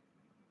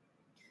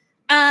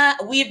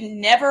 We've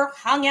never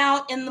hung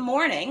out in the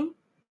morning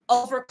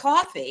over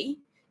coffee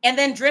and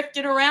then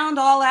drifted around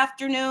all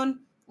afternoon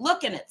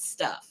looking at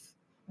stuff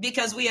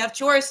because we have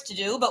chores to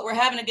do, but we're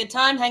having a good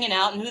time hanging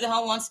out, and who the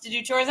hell wants to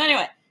do chores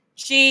anyway?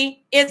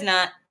 She is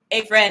not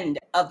a friend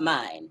of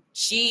mine.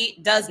 She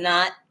does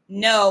not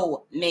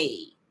know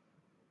me.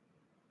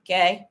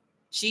 Okay?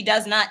 She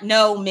does not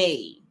know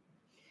me.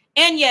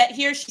 And yet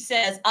here she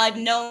says, I've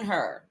known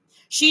her.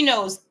 She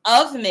knows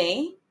of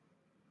me.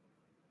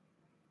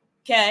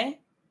 Okay?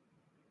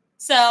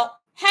 So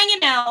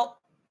hanging out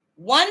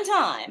one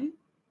time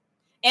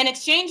and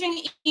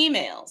exchanging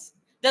emails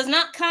does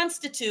not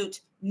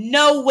constitute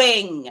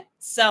knowing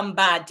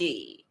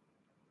somebody.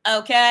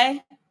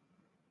 Okay?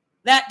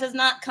 That does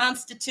not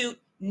constitute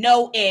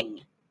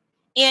knowing.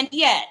 And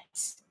yet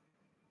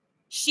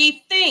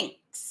she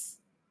thinks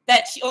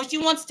that she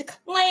wants to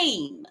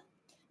claim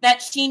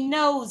that she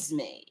knows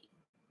me.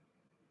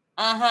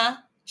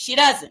 She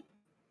doesn't.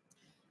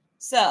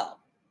 So,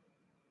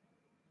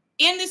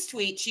 in this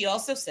tweet, she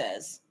also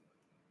says,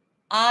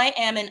 I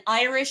am an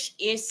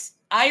Irish-ish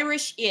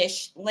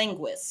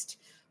linguist.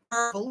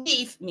 Her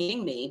belief,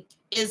 meaning me,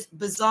 is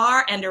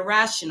bizarre and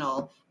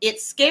irrational. It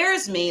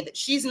scares me that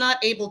she's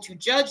not able to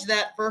judge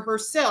that for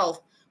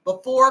herself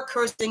before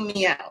cursing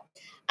me out.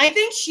 I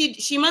think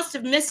she must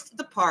have missed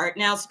the part.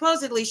 Now,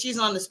 supposedly she's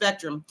on the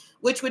spectrum,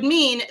 which would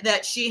mean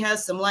that she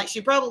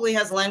probably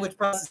has language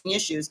processing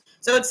issues.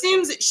 So it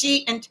seems that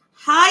she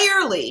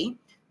entirely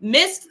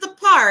missed the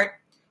part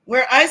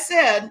where I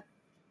said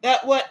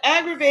that what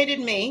aggravated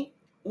me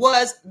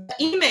was the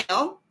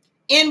email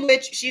in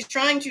which she's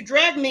trying to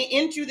drag me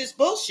into this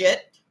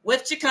bullshit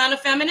with Chicana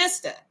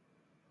Feminista.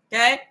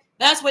 Okay?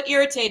 That's what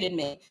irritated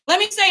me. Let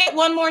me say it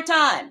one more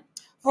time.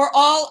 For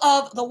all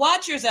of the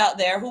watchers out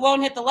there who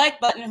won't hit the like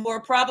button, who are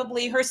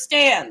probably her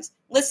stans,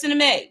 listen to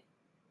me.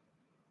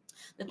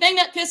 The thing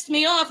that pissed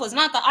me off was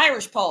not the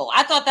Irish poll.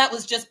 I thought that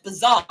was just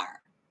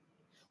bizarre.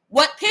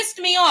 What pissed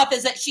me off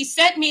is that she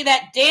sent me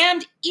that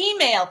damned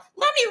email.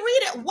 Let me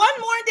read it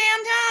one more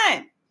damn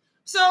time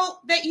so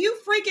that you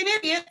freaking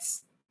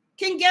idiots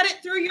can get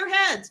it through your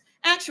heads.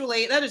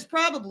 Actually, that is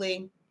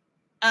probably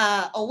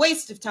a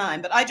waste of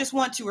time, but I just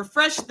want to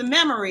refresh the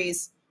memory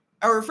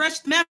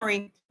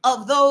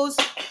of those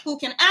who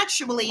can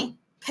actually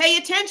pay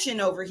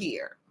attention over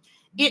here.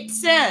 It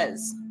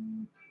says,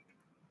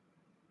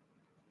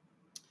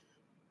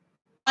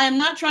 I am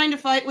not trying to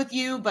fight with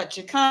you, but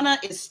Chicana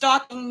is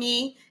stalking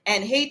me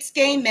and hates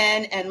gay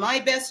men, and my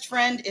best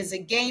friend is a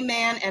gay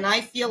man, and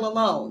I feel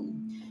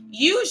alone.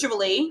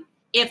 Usually,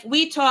 if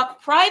we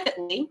talk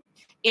privately,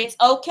 it's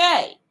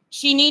okay.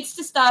 She needs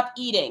to stop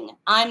eating.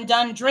 I'm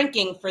done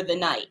drinking for the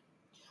night.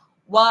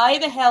 Why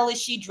the hell is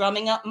she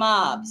drumming up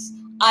mobs?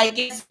 I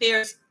guess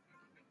there's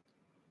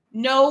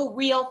no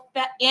real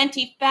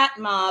anti-fat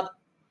mob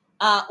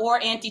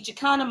or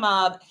anti-Chicana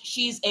mob.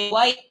 She's a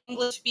white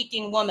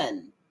English-speaking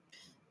woman.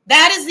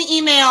 That is the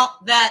email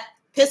that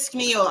pissed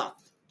me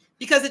off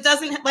because it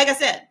doesn't, like I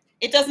said,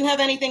 it doesn't have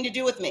anything to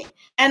do with me.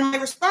 And my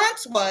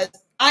response was,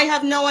 I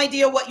have no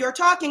idea what you're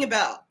talking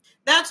about.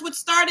 That's what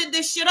started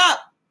this shit up.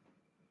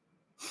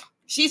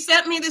 She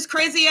sent me this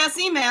crazy ass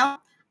email.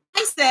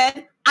 I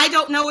said, I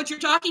don't know what you're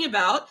talking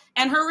about.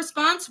 And her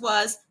response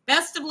was,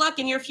 best of luck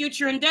in your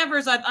future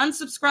endeavors. I've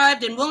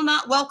unsubscribed and will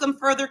not welcome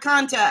further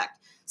contact.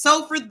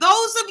 So for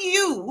those of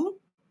you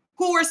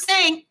who are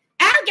saying,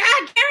 oh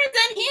God, Karen's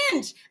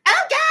unhinged.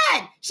 Oh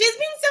God, she's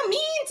being so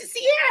mean to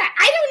Sierra.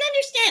 I don't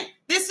understand.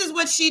 This is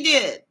what she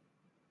did.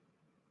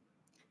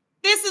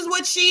 This is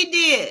what she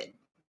did.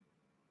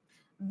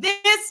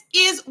 This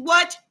is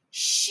what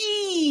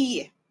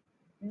she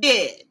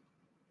did.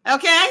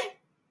 Okay?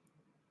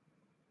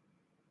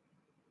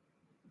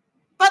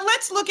 But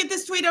let's look at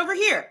this tweet over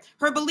here.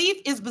 Her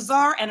belief is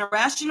bizarre and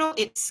irrational.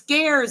 It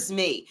scares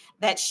me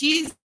that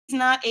she's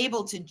not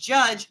able to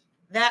judge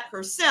that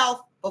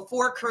herself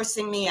before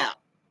cursing me out.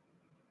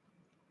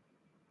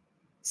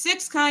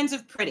 6 Kinds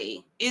of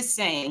Pretty is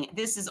saying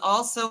this is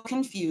also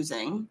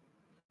confusing.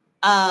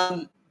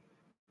 Hold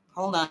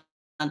on.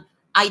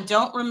 I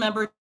don't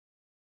remember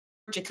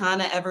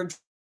Chicana ever did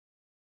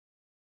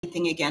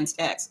anything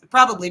against X,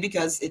 probably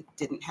because it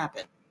didn't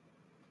happen.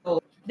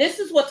 So this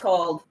is what's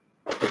called,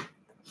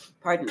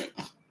 pardon me.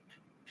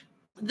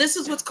 This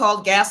is what's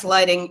called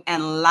gaslighting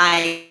and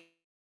lying.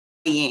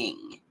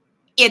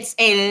 It's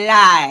a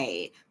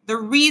lie. The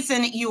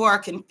reason you are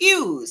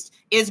confused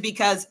is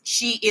because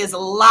she is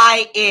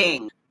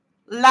lying.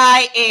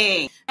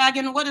 Lying.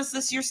 Again, what is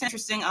this? Your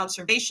interesting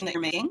observation that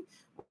you're making,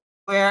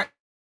 where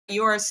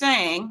you are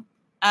saying,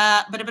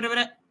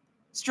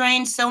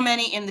 strange, so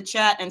many in the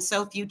chat and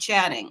so few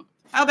chatting.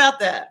 How about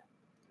that?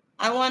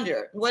 I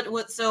wonder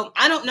what. So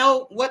I don't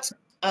know what's.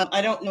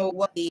 I don't know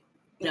what the,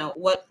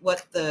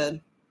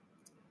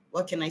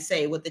 what can I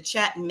say? What the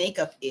chat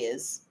makeup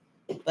is,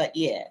 but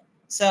yeah.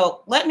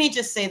 So let me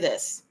just say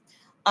this.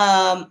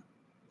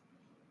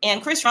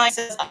 And Chris Ryan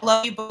says, I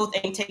love you both,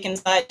 ain't taking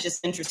sides,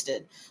 just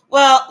interested.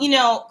 Well,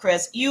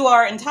 Chris, you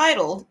are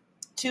entitled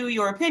to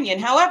your opinion.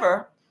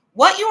 However,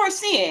 what you are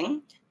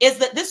seeing is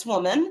that this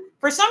woman,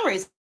 for some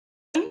reason,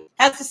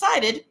 has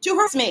decided to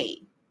hurt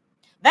me.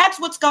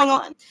 That's what's going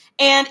on.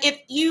 And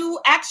if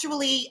you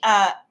actually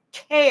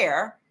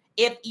care,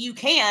 if you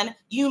can,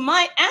 you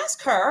might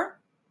ask her,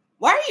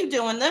 why are you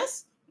doing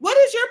this? What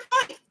is your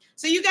point?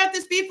 So you got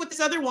this beef with this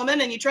other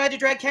woman and you tried to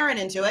drag Karen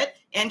into it.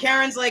 And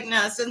Karen's like,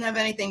 no, this doesn't have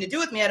anything to do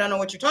with me. I don't know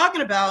what you're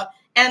talking about.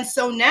 And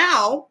so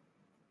now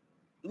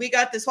we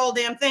got this whole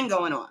damn thing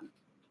going on.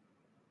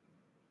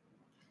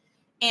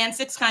 And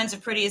 6 Kinds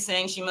of Pretty is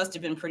saying she must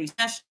have been pretty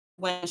special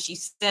when she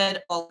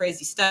said all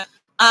crazy stuff.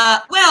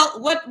 Well,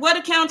 what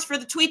accounts for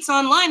the tweets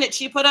online that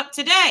she put up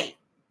today?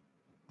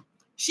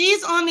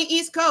 She's on the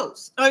East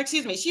Coast. Oh,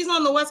 excuse me. She's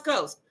on the West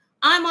Coast.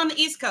 I'm on the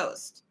East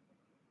Coast.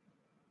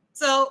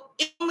 So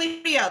it's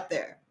only me out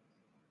there.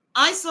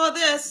 I saw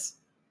this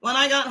when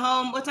I got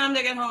home. What time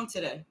did I get home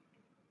today?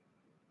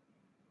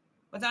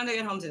 What time did I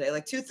get home today?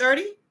 Like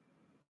 2:30?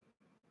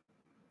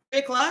 3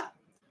 o'clock?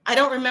 I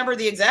don't remember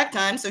the exact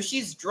time. So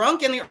she's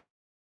drunk in the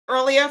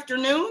early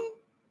afternoon?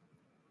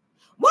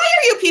 Why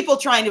are you people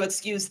trying to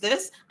excuse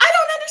this? I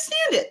don't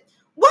understand it.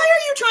 Why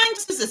are you trying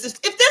to excuse this?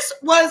 If this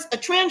was a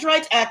trans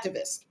rights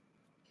activist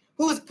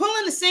who was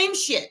pulling the same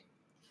shit,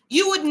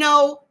 you would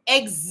know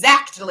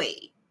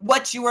exactly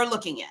what you are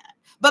looking at.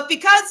 But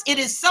because it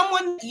is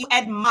someone you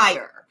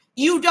admire,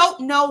 you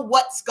don't know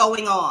what's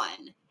going on.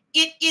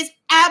 It is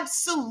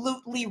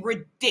absolutely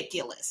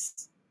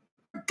ridiculous.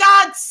 For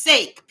God's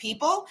sake,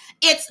 people,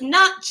 it's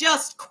not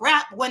just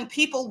crap when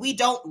people we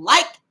don't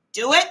like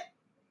do it.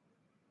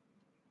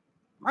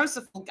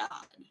 Merciful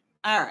God.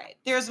 All right,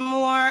 there's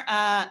more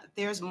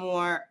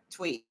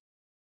tweets.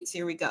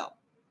 Here we go.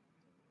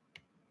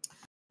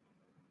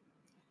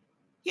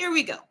 Here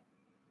we go.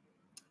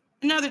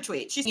 Another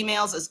tweet. She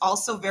emails is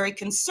also very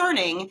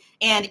concerning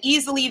and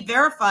easily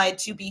verified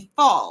to be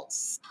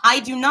false. I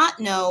do not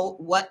know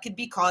what could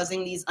be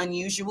causing these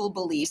unusual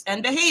beliefs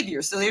and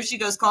behaviors. So there she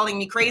goes, calling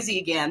me crazy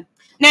again.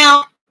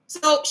 Now,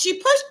 so she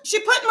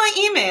put my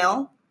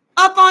email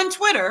up on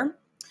Twitter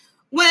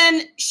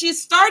when she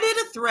started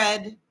a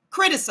thread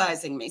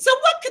criticizing me. So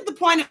what could the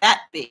point of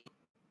that be?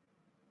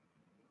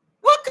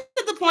 What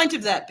could the point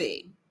of that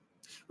be?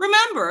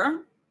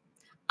 Remember,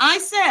 I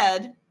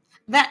said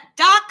that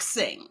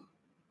doxing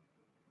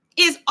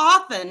is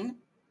often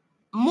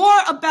more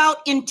about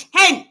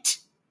intent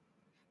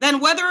than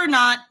whether or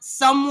not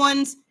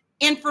someone's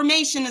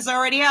information is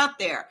already out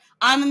there.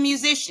 I'm a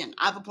musician.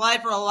 I've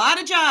applied for a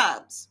lot of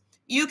jobs.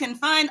 You can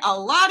find a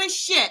lot of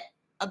shit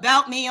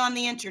about me on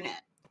the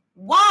internet.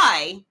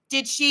 Why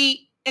did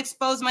she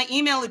expose my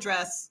email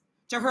address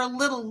to her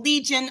little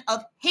legion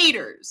of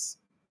haters?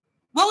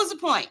 What was the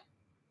point?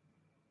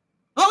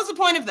 What was the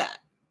point of that?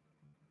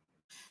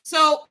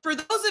 So for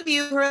those of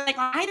you who are like,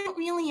 I don't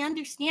really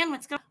understand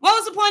what's going on, what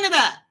was the point of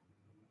that?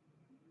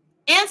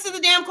 Answer the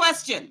damn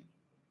question.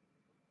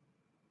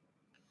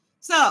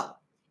 So,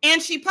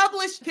 and she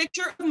published a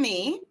picture of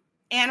me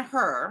and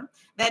her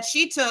that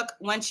she took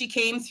when she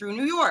came through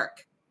New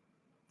York.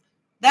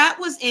 That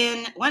was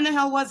in, when the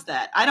hell was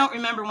that? I don't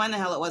remember when the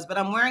hell it was, but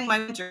I'm wearing my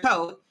winter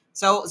coat,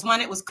 so it was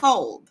when it was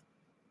cold.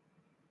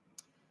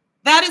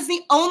 That is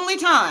the only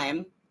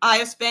time I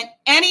have spent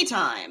any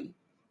time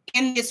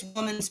in this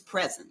woman's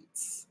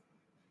presence.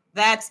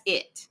 That's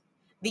it.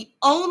 The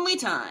only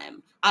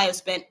time I have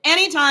spent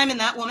any time in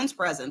that woman's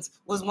presence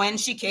was when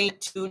she came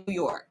to New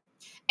York.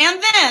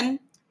 And then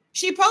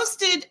she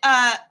posted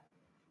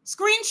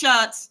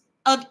screenshots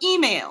of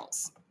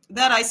emails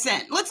that I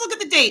sent. Let's look at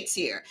the dates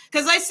here,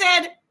 because I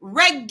said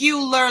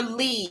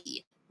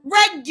regularly.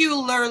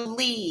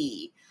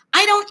 Regularly.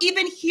 I don't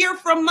even hear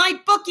from my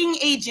booking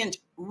agent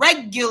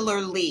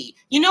regularly.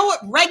 You know what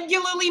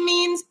regularly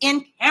means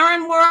in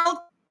Karen world?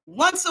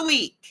 Once a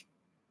week.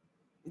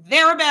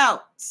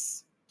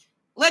 Thereabouts.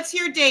 Let's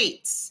hear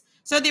dates.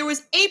 So there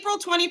was April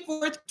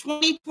 24th,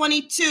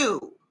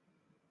 2022.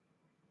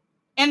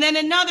 And then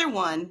another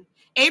one,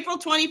 April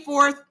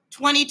 24th,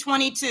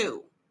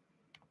 2022.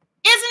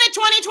 Isn't it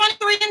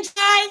 2023 in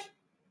July?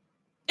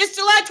 It's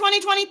July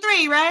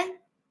 2023, right?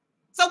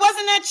 So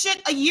wasn't that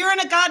shit a year and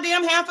a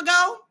goddamn half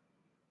ago?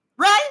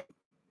 Right?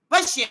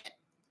 But shit.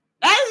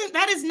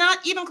 That is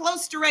not even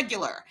close to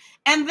regular.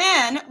 And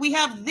then we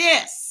have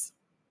this.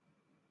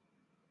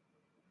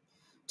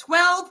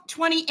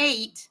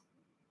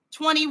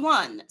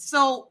 12/28/21.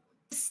 So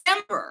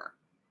December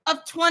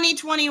of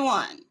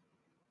 2021.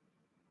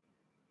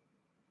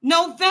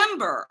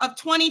 November of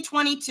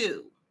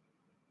 2022.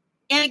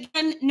 And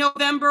again,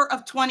 November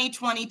of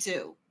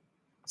 2022.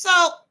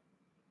 So,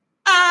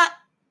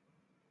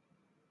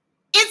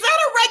 is that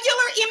a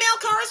regular email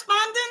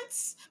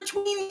correspondence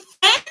between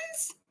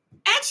friends?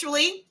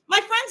 Actually, my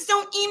friends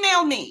don't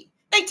email me.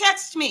 They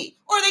text me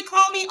or they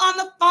call me on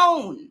the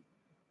phone.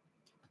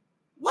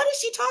 What is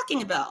she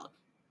talking about?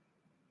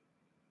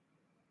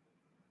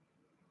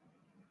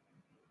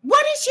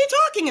 What is she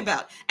talking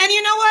about? And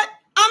you know what?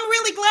 I'm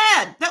really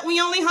glad that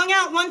we only hung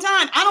out one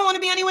time. I don't want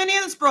to be anywhere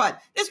near this broad.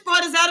 This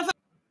broad is out of.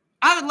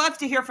 I would love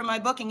to hear from my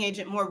booking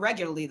agent more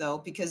regularly, though,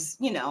 because,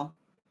 you know,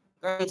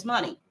 it's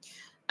money.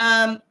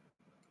 The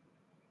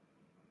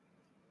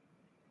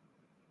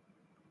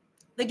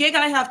gig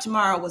I have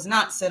tomorrow was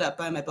not set up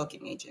by my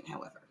booking agent,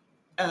 however.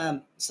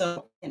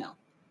 So, you know.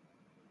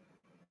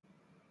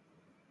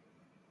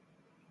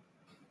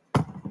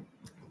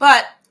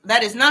 But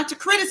that is not to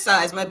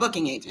criticize my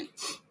booking agent.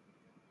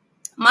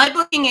 My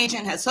booking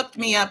agent has hooked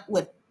me up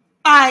with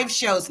 5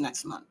 shows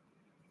next month.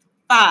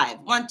 5.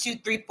 1, 2,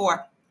 3,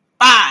 4,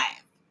 5.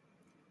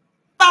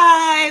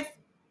 5.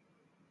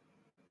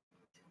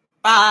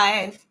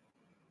 5.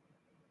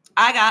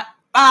 I got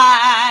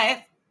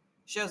 5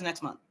 shows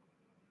next month.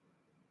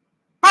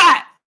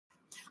 5.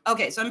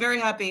 Okay, so I'm very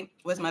happy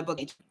with my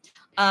booking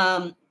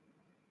agent.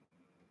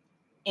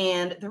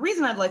 And the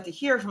reason I'd like to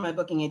hear from my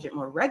booking agent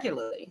more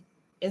regularly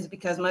is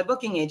because my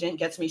booking agent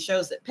gets me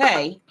shows that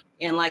pay.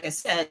 And like I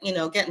said, you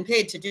know, getting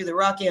paid to do the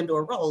rock and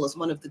or roll is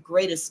one of the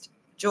greatest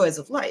joys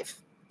of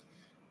life.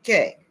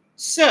 Okay,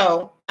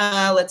 so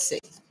let's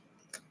see.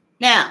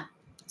 Now,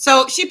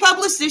 so she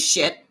published this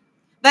shit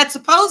that's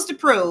supposed to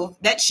prove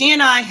that she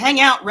and I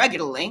hang out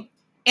regularly,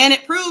 and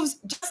it proves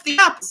just the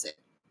opposite.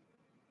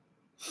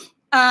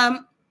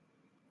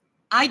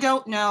 I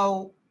don't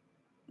know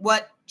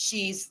what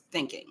she's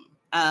thinking.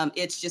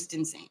 It's just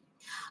insane.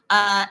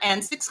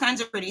 And 6 Kinds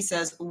of Pretty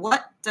says,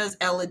 what does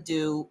Ella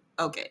do?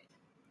 Okay.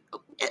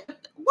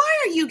 Why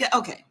are you guys,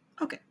 okay.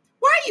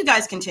 Why are you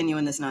guys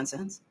continuing this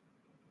nonsense?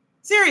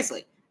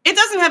 Seriously. It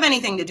doesn't have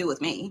anything to do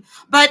with me.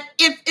 But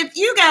if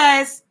you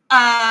guys,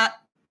 what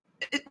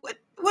are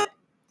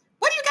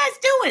you guys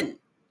doing?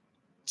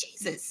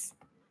 Jesus.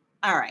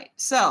 All right.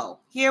 So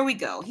here we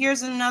go.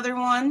 Here's another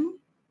one.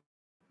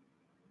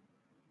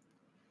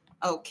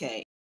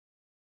 Okay.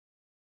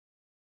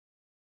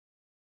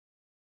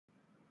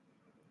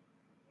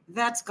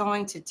 That's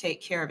going to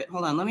take care of it.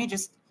 Hold on. Let me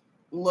just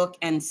look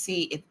and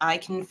see if I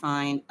can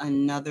find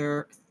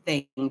another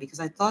thing,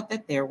 because I thought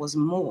that there was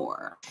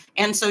more.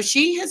 And so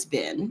she has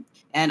been,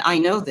 and I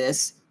know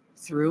this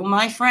through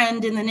my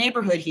friend in the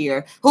neighborhood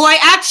here, who I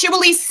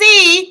actually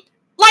see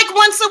like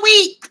once a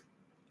week.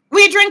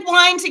 We drink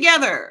wine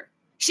together.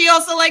 She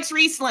also likes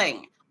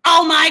Riesling.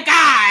 Oh my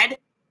God.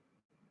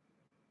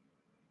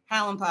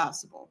 How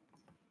impossible.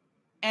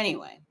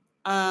 Anyway,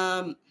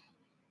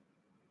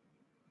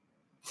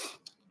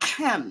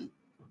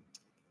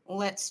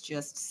 let's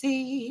just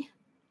see.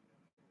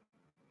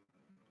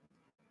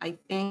 I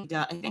think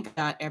I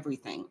got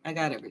everything. I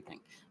got everything.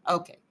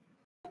 Okay.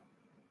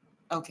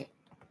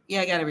 Yeah,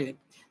 I got everything.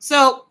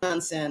 So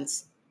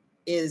nonsense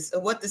is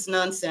what this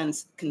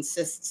nonsense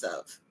consists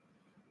of.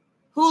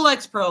 Who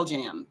likes Pearl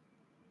Jam?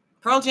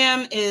 Pearl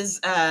Jam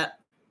is I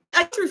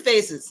threw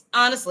phases.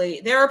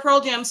 Honestly, there are Pearl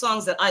Jam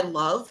songs that I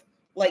love,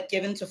 like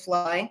Given to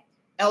Fly,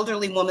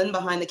 Elderly Woman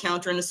Behind the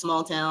Counter in a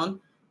Small Town.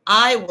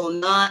 I will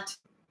not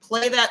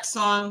play that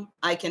song.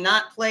 I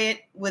cannot play it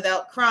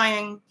without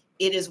crying.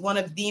 It is one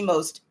of the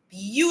most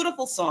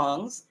beautiful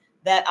songs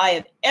that I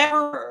have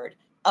ever heard.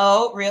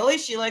 Oh, really?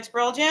 She likes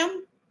Pearl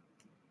Jam?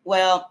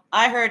 Well,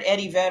 I heard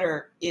Eddie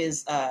Vedder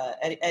is a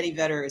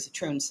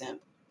troon simp.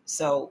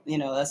 So,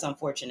 that's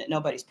unfortunate.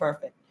 Nobody's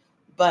perfect.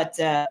 But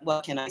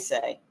what can I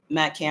say?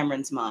 Matt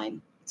Cameron's mine.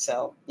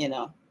 So,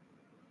 And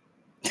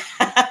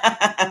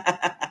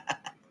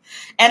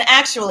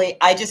actually,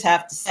 I just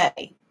have to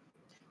say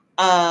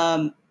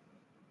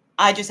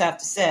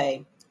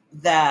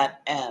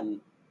that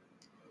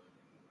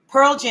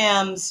Pearl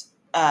Jam's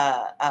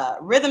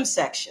rhythm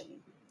section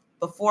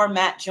before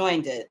Matt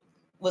joined it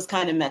was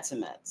kind of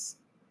Mets.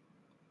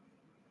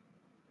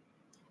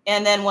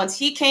 And then once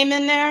he came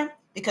in there,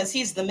 because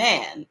he's the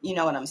man, you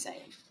know what I'm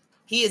saying?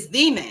 He is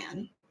the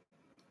man.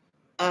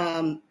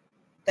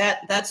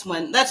 That's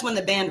when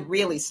the band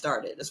really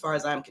started, as far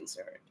as I'm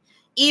concerned.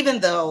 Even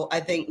though I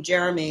think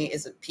Jeremy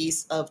is a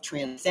piece of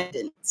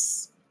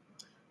transcendence,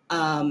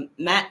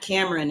 Matt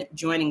Cameron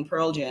joining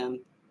Pearl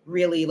Jam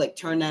really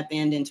turned that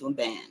band into a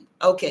band.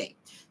 Okay,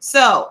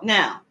 so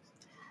now,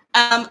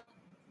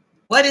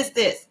 what is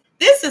this?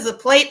 This is a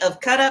plate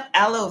of cut up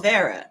aloe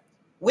vera.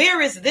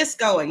 Where is this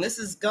going? This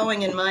is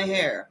going in my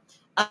hair.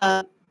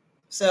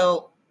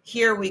 So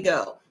here we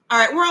go. All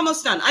right, we're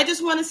almost done. I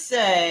just want to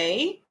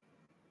say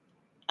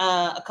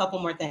a couple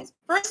more things.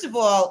 First of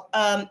all,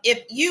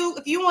 if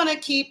you want to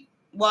keep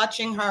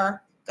watching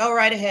her, go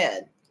right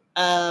ahead.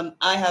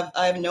 I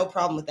have no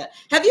problem with that.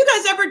 Have you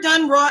guys ever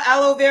done raw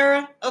aloe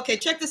vera? Okay,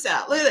 check this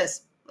out. Look at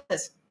this.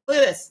 Look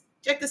at this.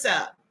 Check this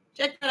out.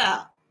 Check that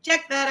out.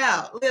 Check that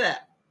out. Look at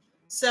that.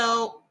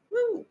 So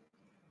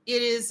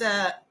it is.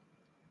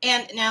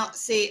 And now,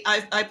 see,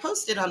 I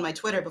posted on my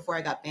Twitter before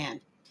I got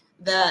banned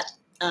that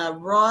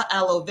raw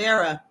aloe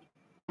vera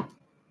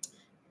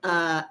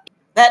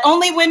that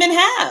only women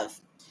have.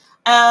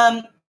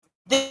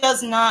 This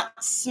does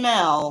not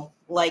smell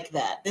like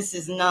that. This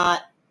is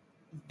not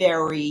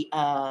very.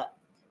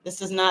 This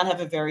does not have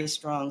a very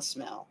strong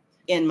smell.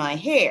 In my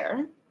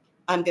hair,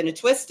 I'm going to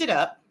twist it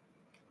up,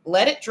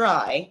 let it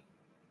dry,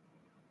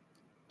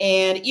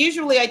 and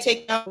usually I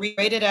take it out and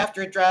re-braid it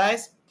after it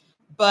dries.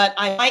 But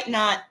I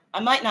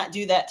might not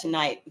do that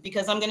tonight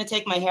because I'm going to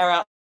take my hair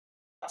out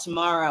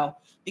tomorrow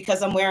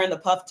because I'm wearing the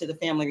puff to the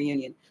family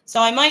reunion.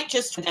 So I might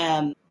just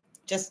let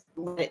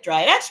it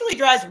dry. It actually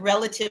dries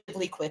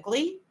relatively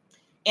quickly,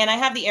 and I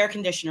have the air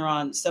conditioner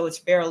on, so it's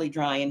fairly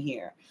dry in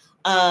here.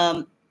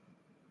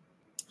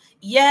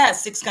 Yeah,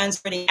 6 kinds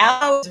of pretty.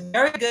 Aloe is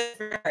very good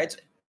for hair.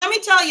 Let me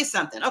tell you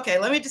something. Okay,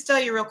 let me just tell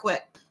you real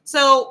quick.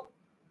 So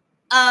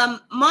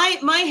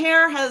my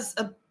hair has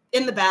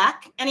in the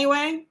back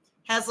anyway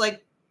has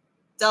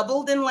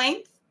doubled in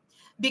length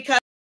because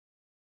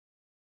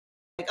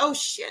oh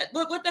shit,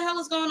 look what the hell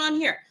is going on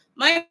here.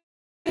 My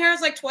hair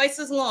is twice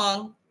as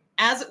long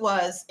as it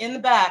was in the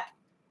back.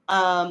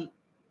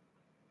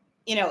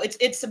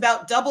 It's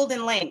about doubled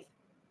in length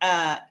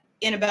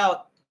in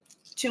about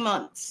 2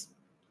 months.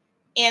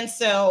 And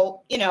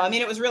so,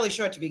 it was really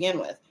short to begin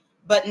with,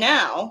 but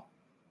now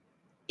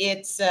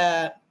it's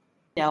as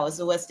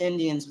the West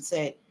Indians would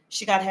say,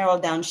 she got hair all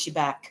down, she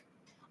back.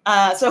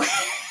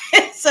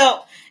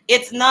 So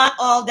it's not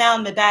all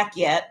down the back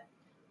yet,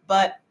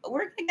 but we're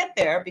going to get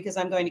there because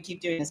I'm going to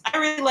keep doing this. I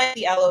really like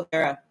the aloe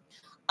vera.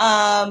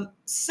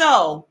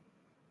 So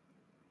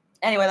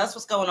anyway, that's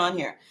what's going on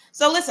here.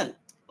 So listen,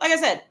 like I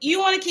said, you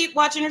want to keep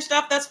watching her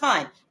stuff, that's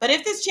fine. But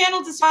if this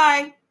channel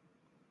decides,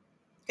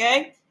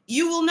 okay,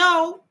 you will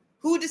know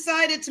who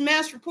decided to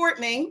mass report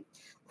me,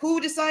 who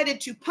decided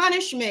to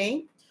punish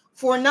me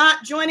for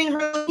not joining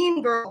her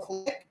Lean Girl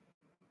clique.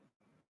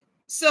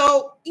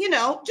 So,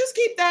 just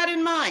keep that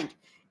in mind.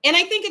 And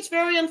I think it's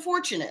very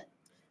unfortunate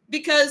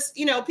because,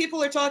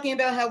 people are talking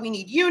about how we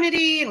need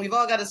unity and we've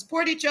all got to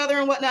support each other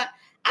and whatnot.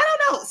 I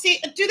don't know. See,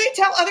 do they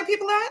tell other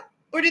people that?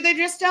 Or do they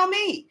just tell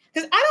me?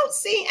 Because I don't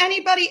see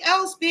anybody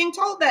else being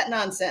told that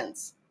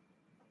nonsense.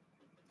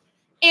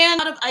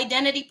 And a lot of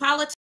identity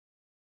politics.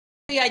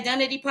 The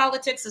identity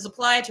politics is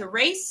applied to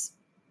race.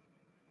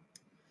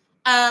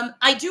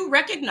 I do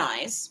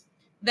recognize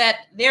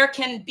that there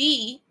can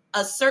be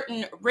a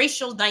certain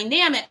racial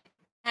dynamic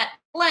at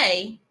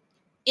play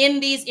in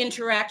these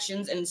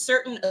interactions and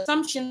certain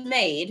assumptions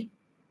made.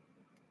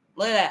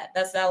 Look at that.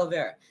 That's aloe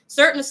vera.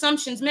 Certain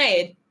assumptions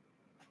made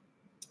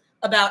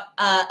about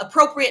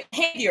appropriate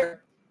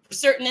behavior for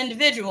certain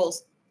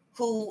individuals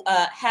who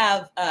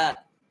have,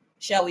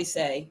 shall we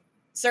say,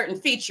 certain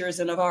features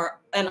and are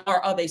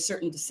of a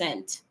certain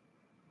descent.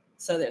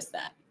 So there's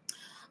that.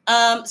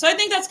 So I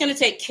think that's going to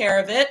take care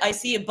of it. I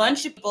see a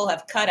bunch of people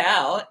have cut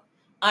out.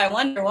 I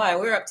wonder why.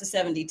 We're up to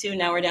 72.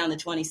 Now we're down to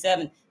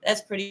 27.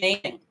 That's pretty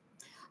amazing.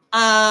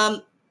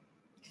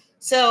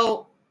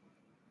 So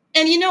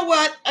And you know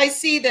what? I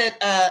see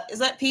that, is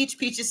that Peach?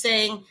 Peach is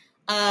saying,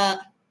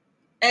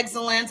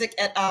 Exulansic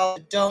et al.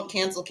 Don't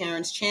cancel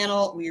Karen's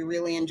channel. We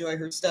really enjoy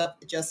her stuff.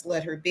 Just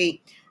let her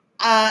be.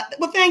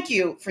 Well, thank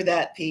you for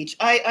that, Peach.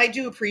 I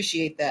do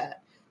appreciate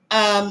that.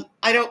 I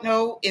don't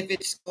know if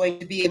it's going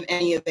to be of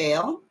any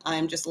avail.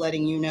 I'm just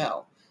letting you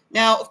know.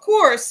 Now, of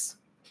course,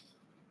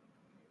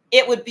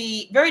 it would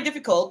be very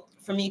difficult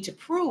for me to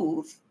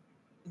prove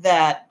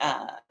that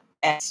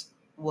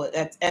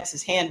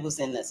X's hand was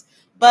in this.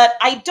 But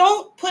I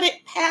don't put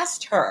it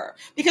past her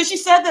because she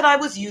said that I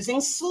was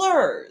using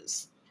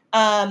slurs.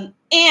 And,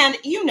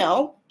 you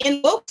know,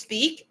 in woke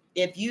speak,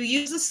 if you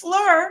use a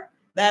slur,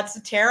 that's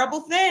a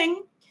terrible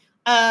thing.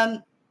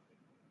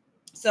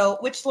 So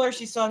which slur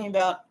she's talking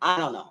about, I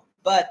don't know,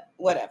 but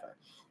whatever.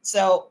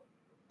 So,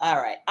 all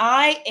right,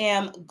 I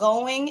am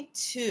going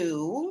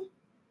to,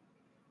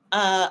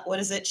 what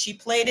is it? She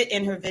played it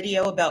in her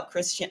video about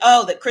Chris Chan.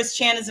 Oh, that Chris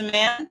Chan is a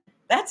man.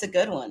 That's a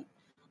good one.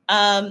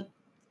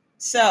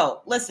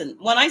 So listen,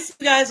 when I see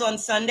you guys on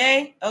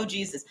Sunday, oh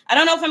Jesus, I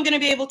don't know if I'm going to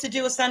be able to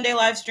do a Sunday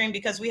live stream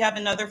because we have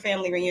another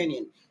family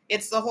reunion.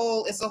 It's the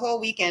whole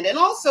weekend. And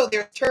also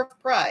there's Turf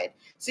Pride.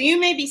 So you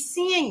may be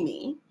seeing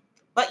me,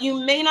 but you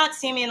may not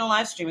see me in a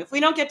live stream. If we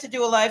don't get to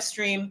do a live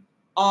stream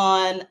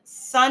on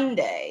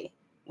Sunday,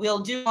 we'll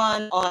do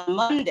one on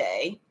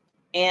Monday,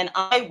 and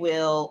I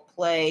will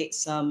play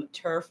some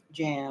turf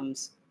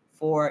jams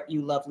for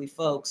you lovely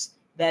folks.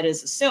 That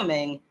is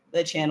assuming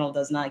the channel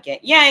does not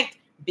get yanked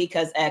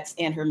because X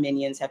and her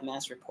minions have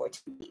mass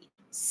reported me.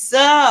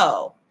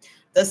 So,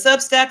 the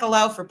Substack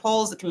allow for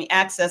polls that can be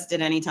accessed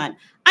at any time?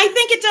 I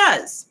think it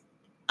does.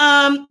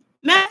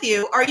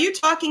 Matthew, are you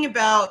talking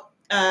about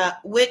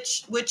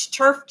which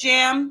turf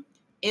jam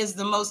is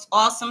the most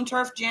awesome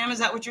turf jam? Is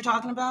that what you're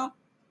talking about?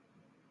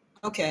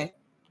 Okay.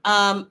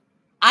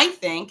 I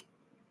think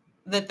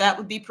that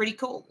would be pretty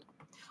cool.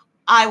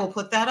 I will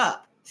put that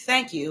up.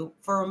 Thank you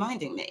for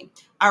reminding me.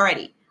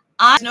 Alrighty.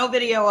 There's no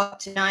video up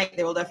tonight.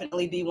 There will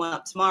definitely be one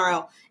up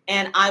tomorrow.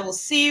 And I will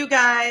see you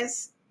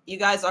guys. You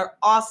guys are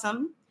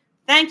awesome.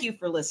 Thank you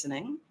for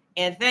listening.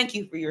 And thank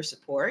you for your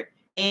support.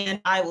 And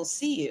I will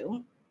see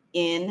you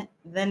in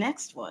the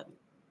next one.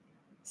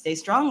 Stay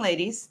strong,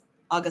 ladies.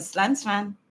 August Landsman.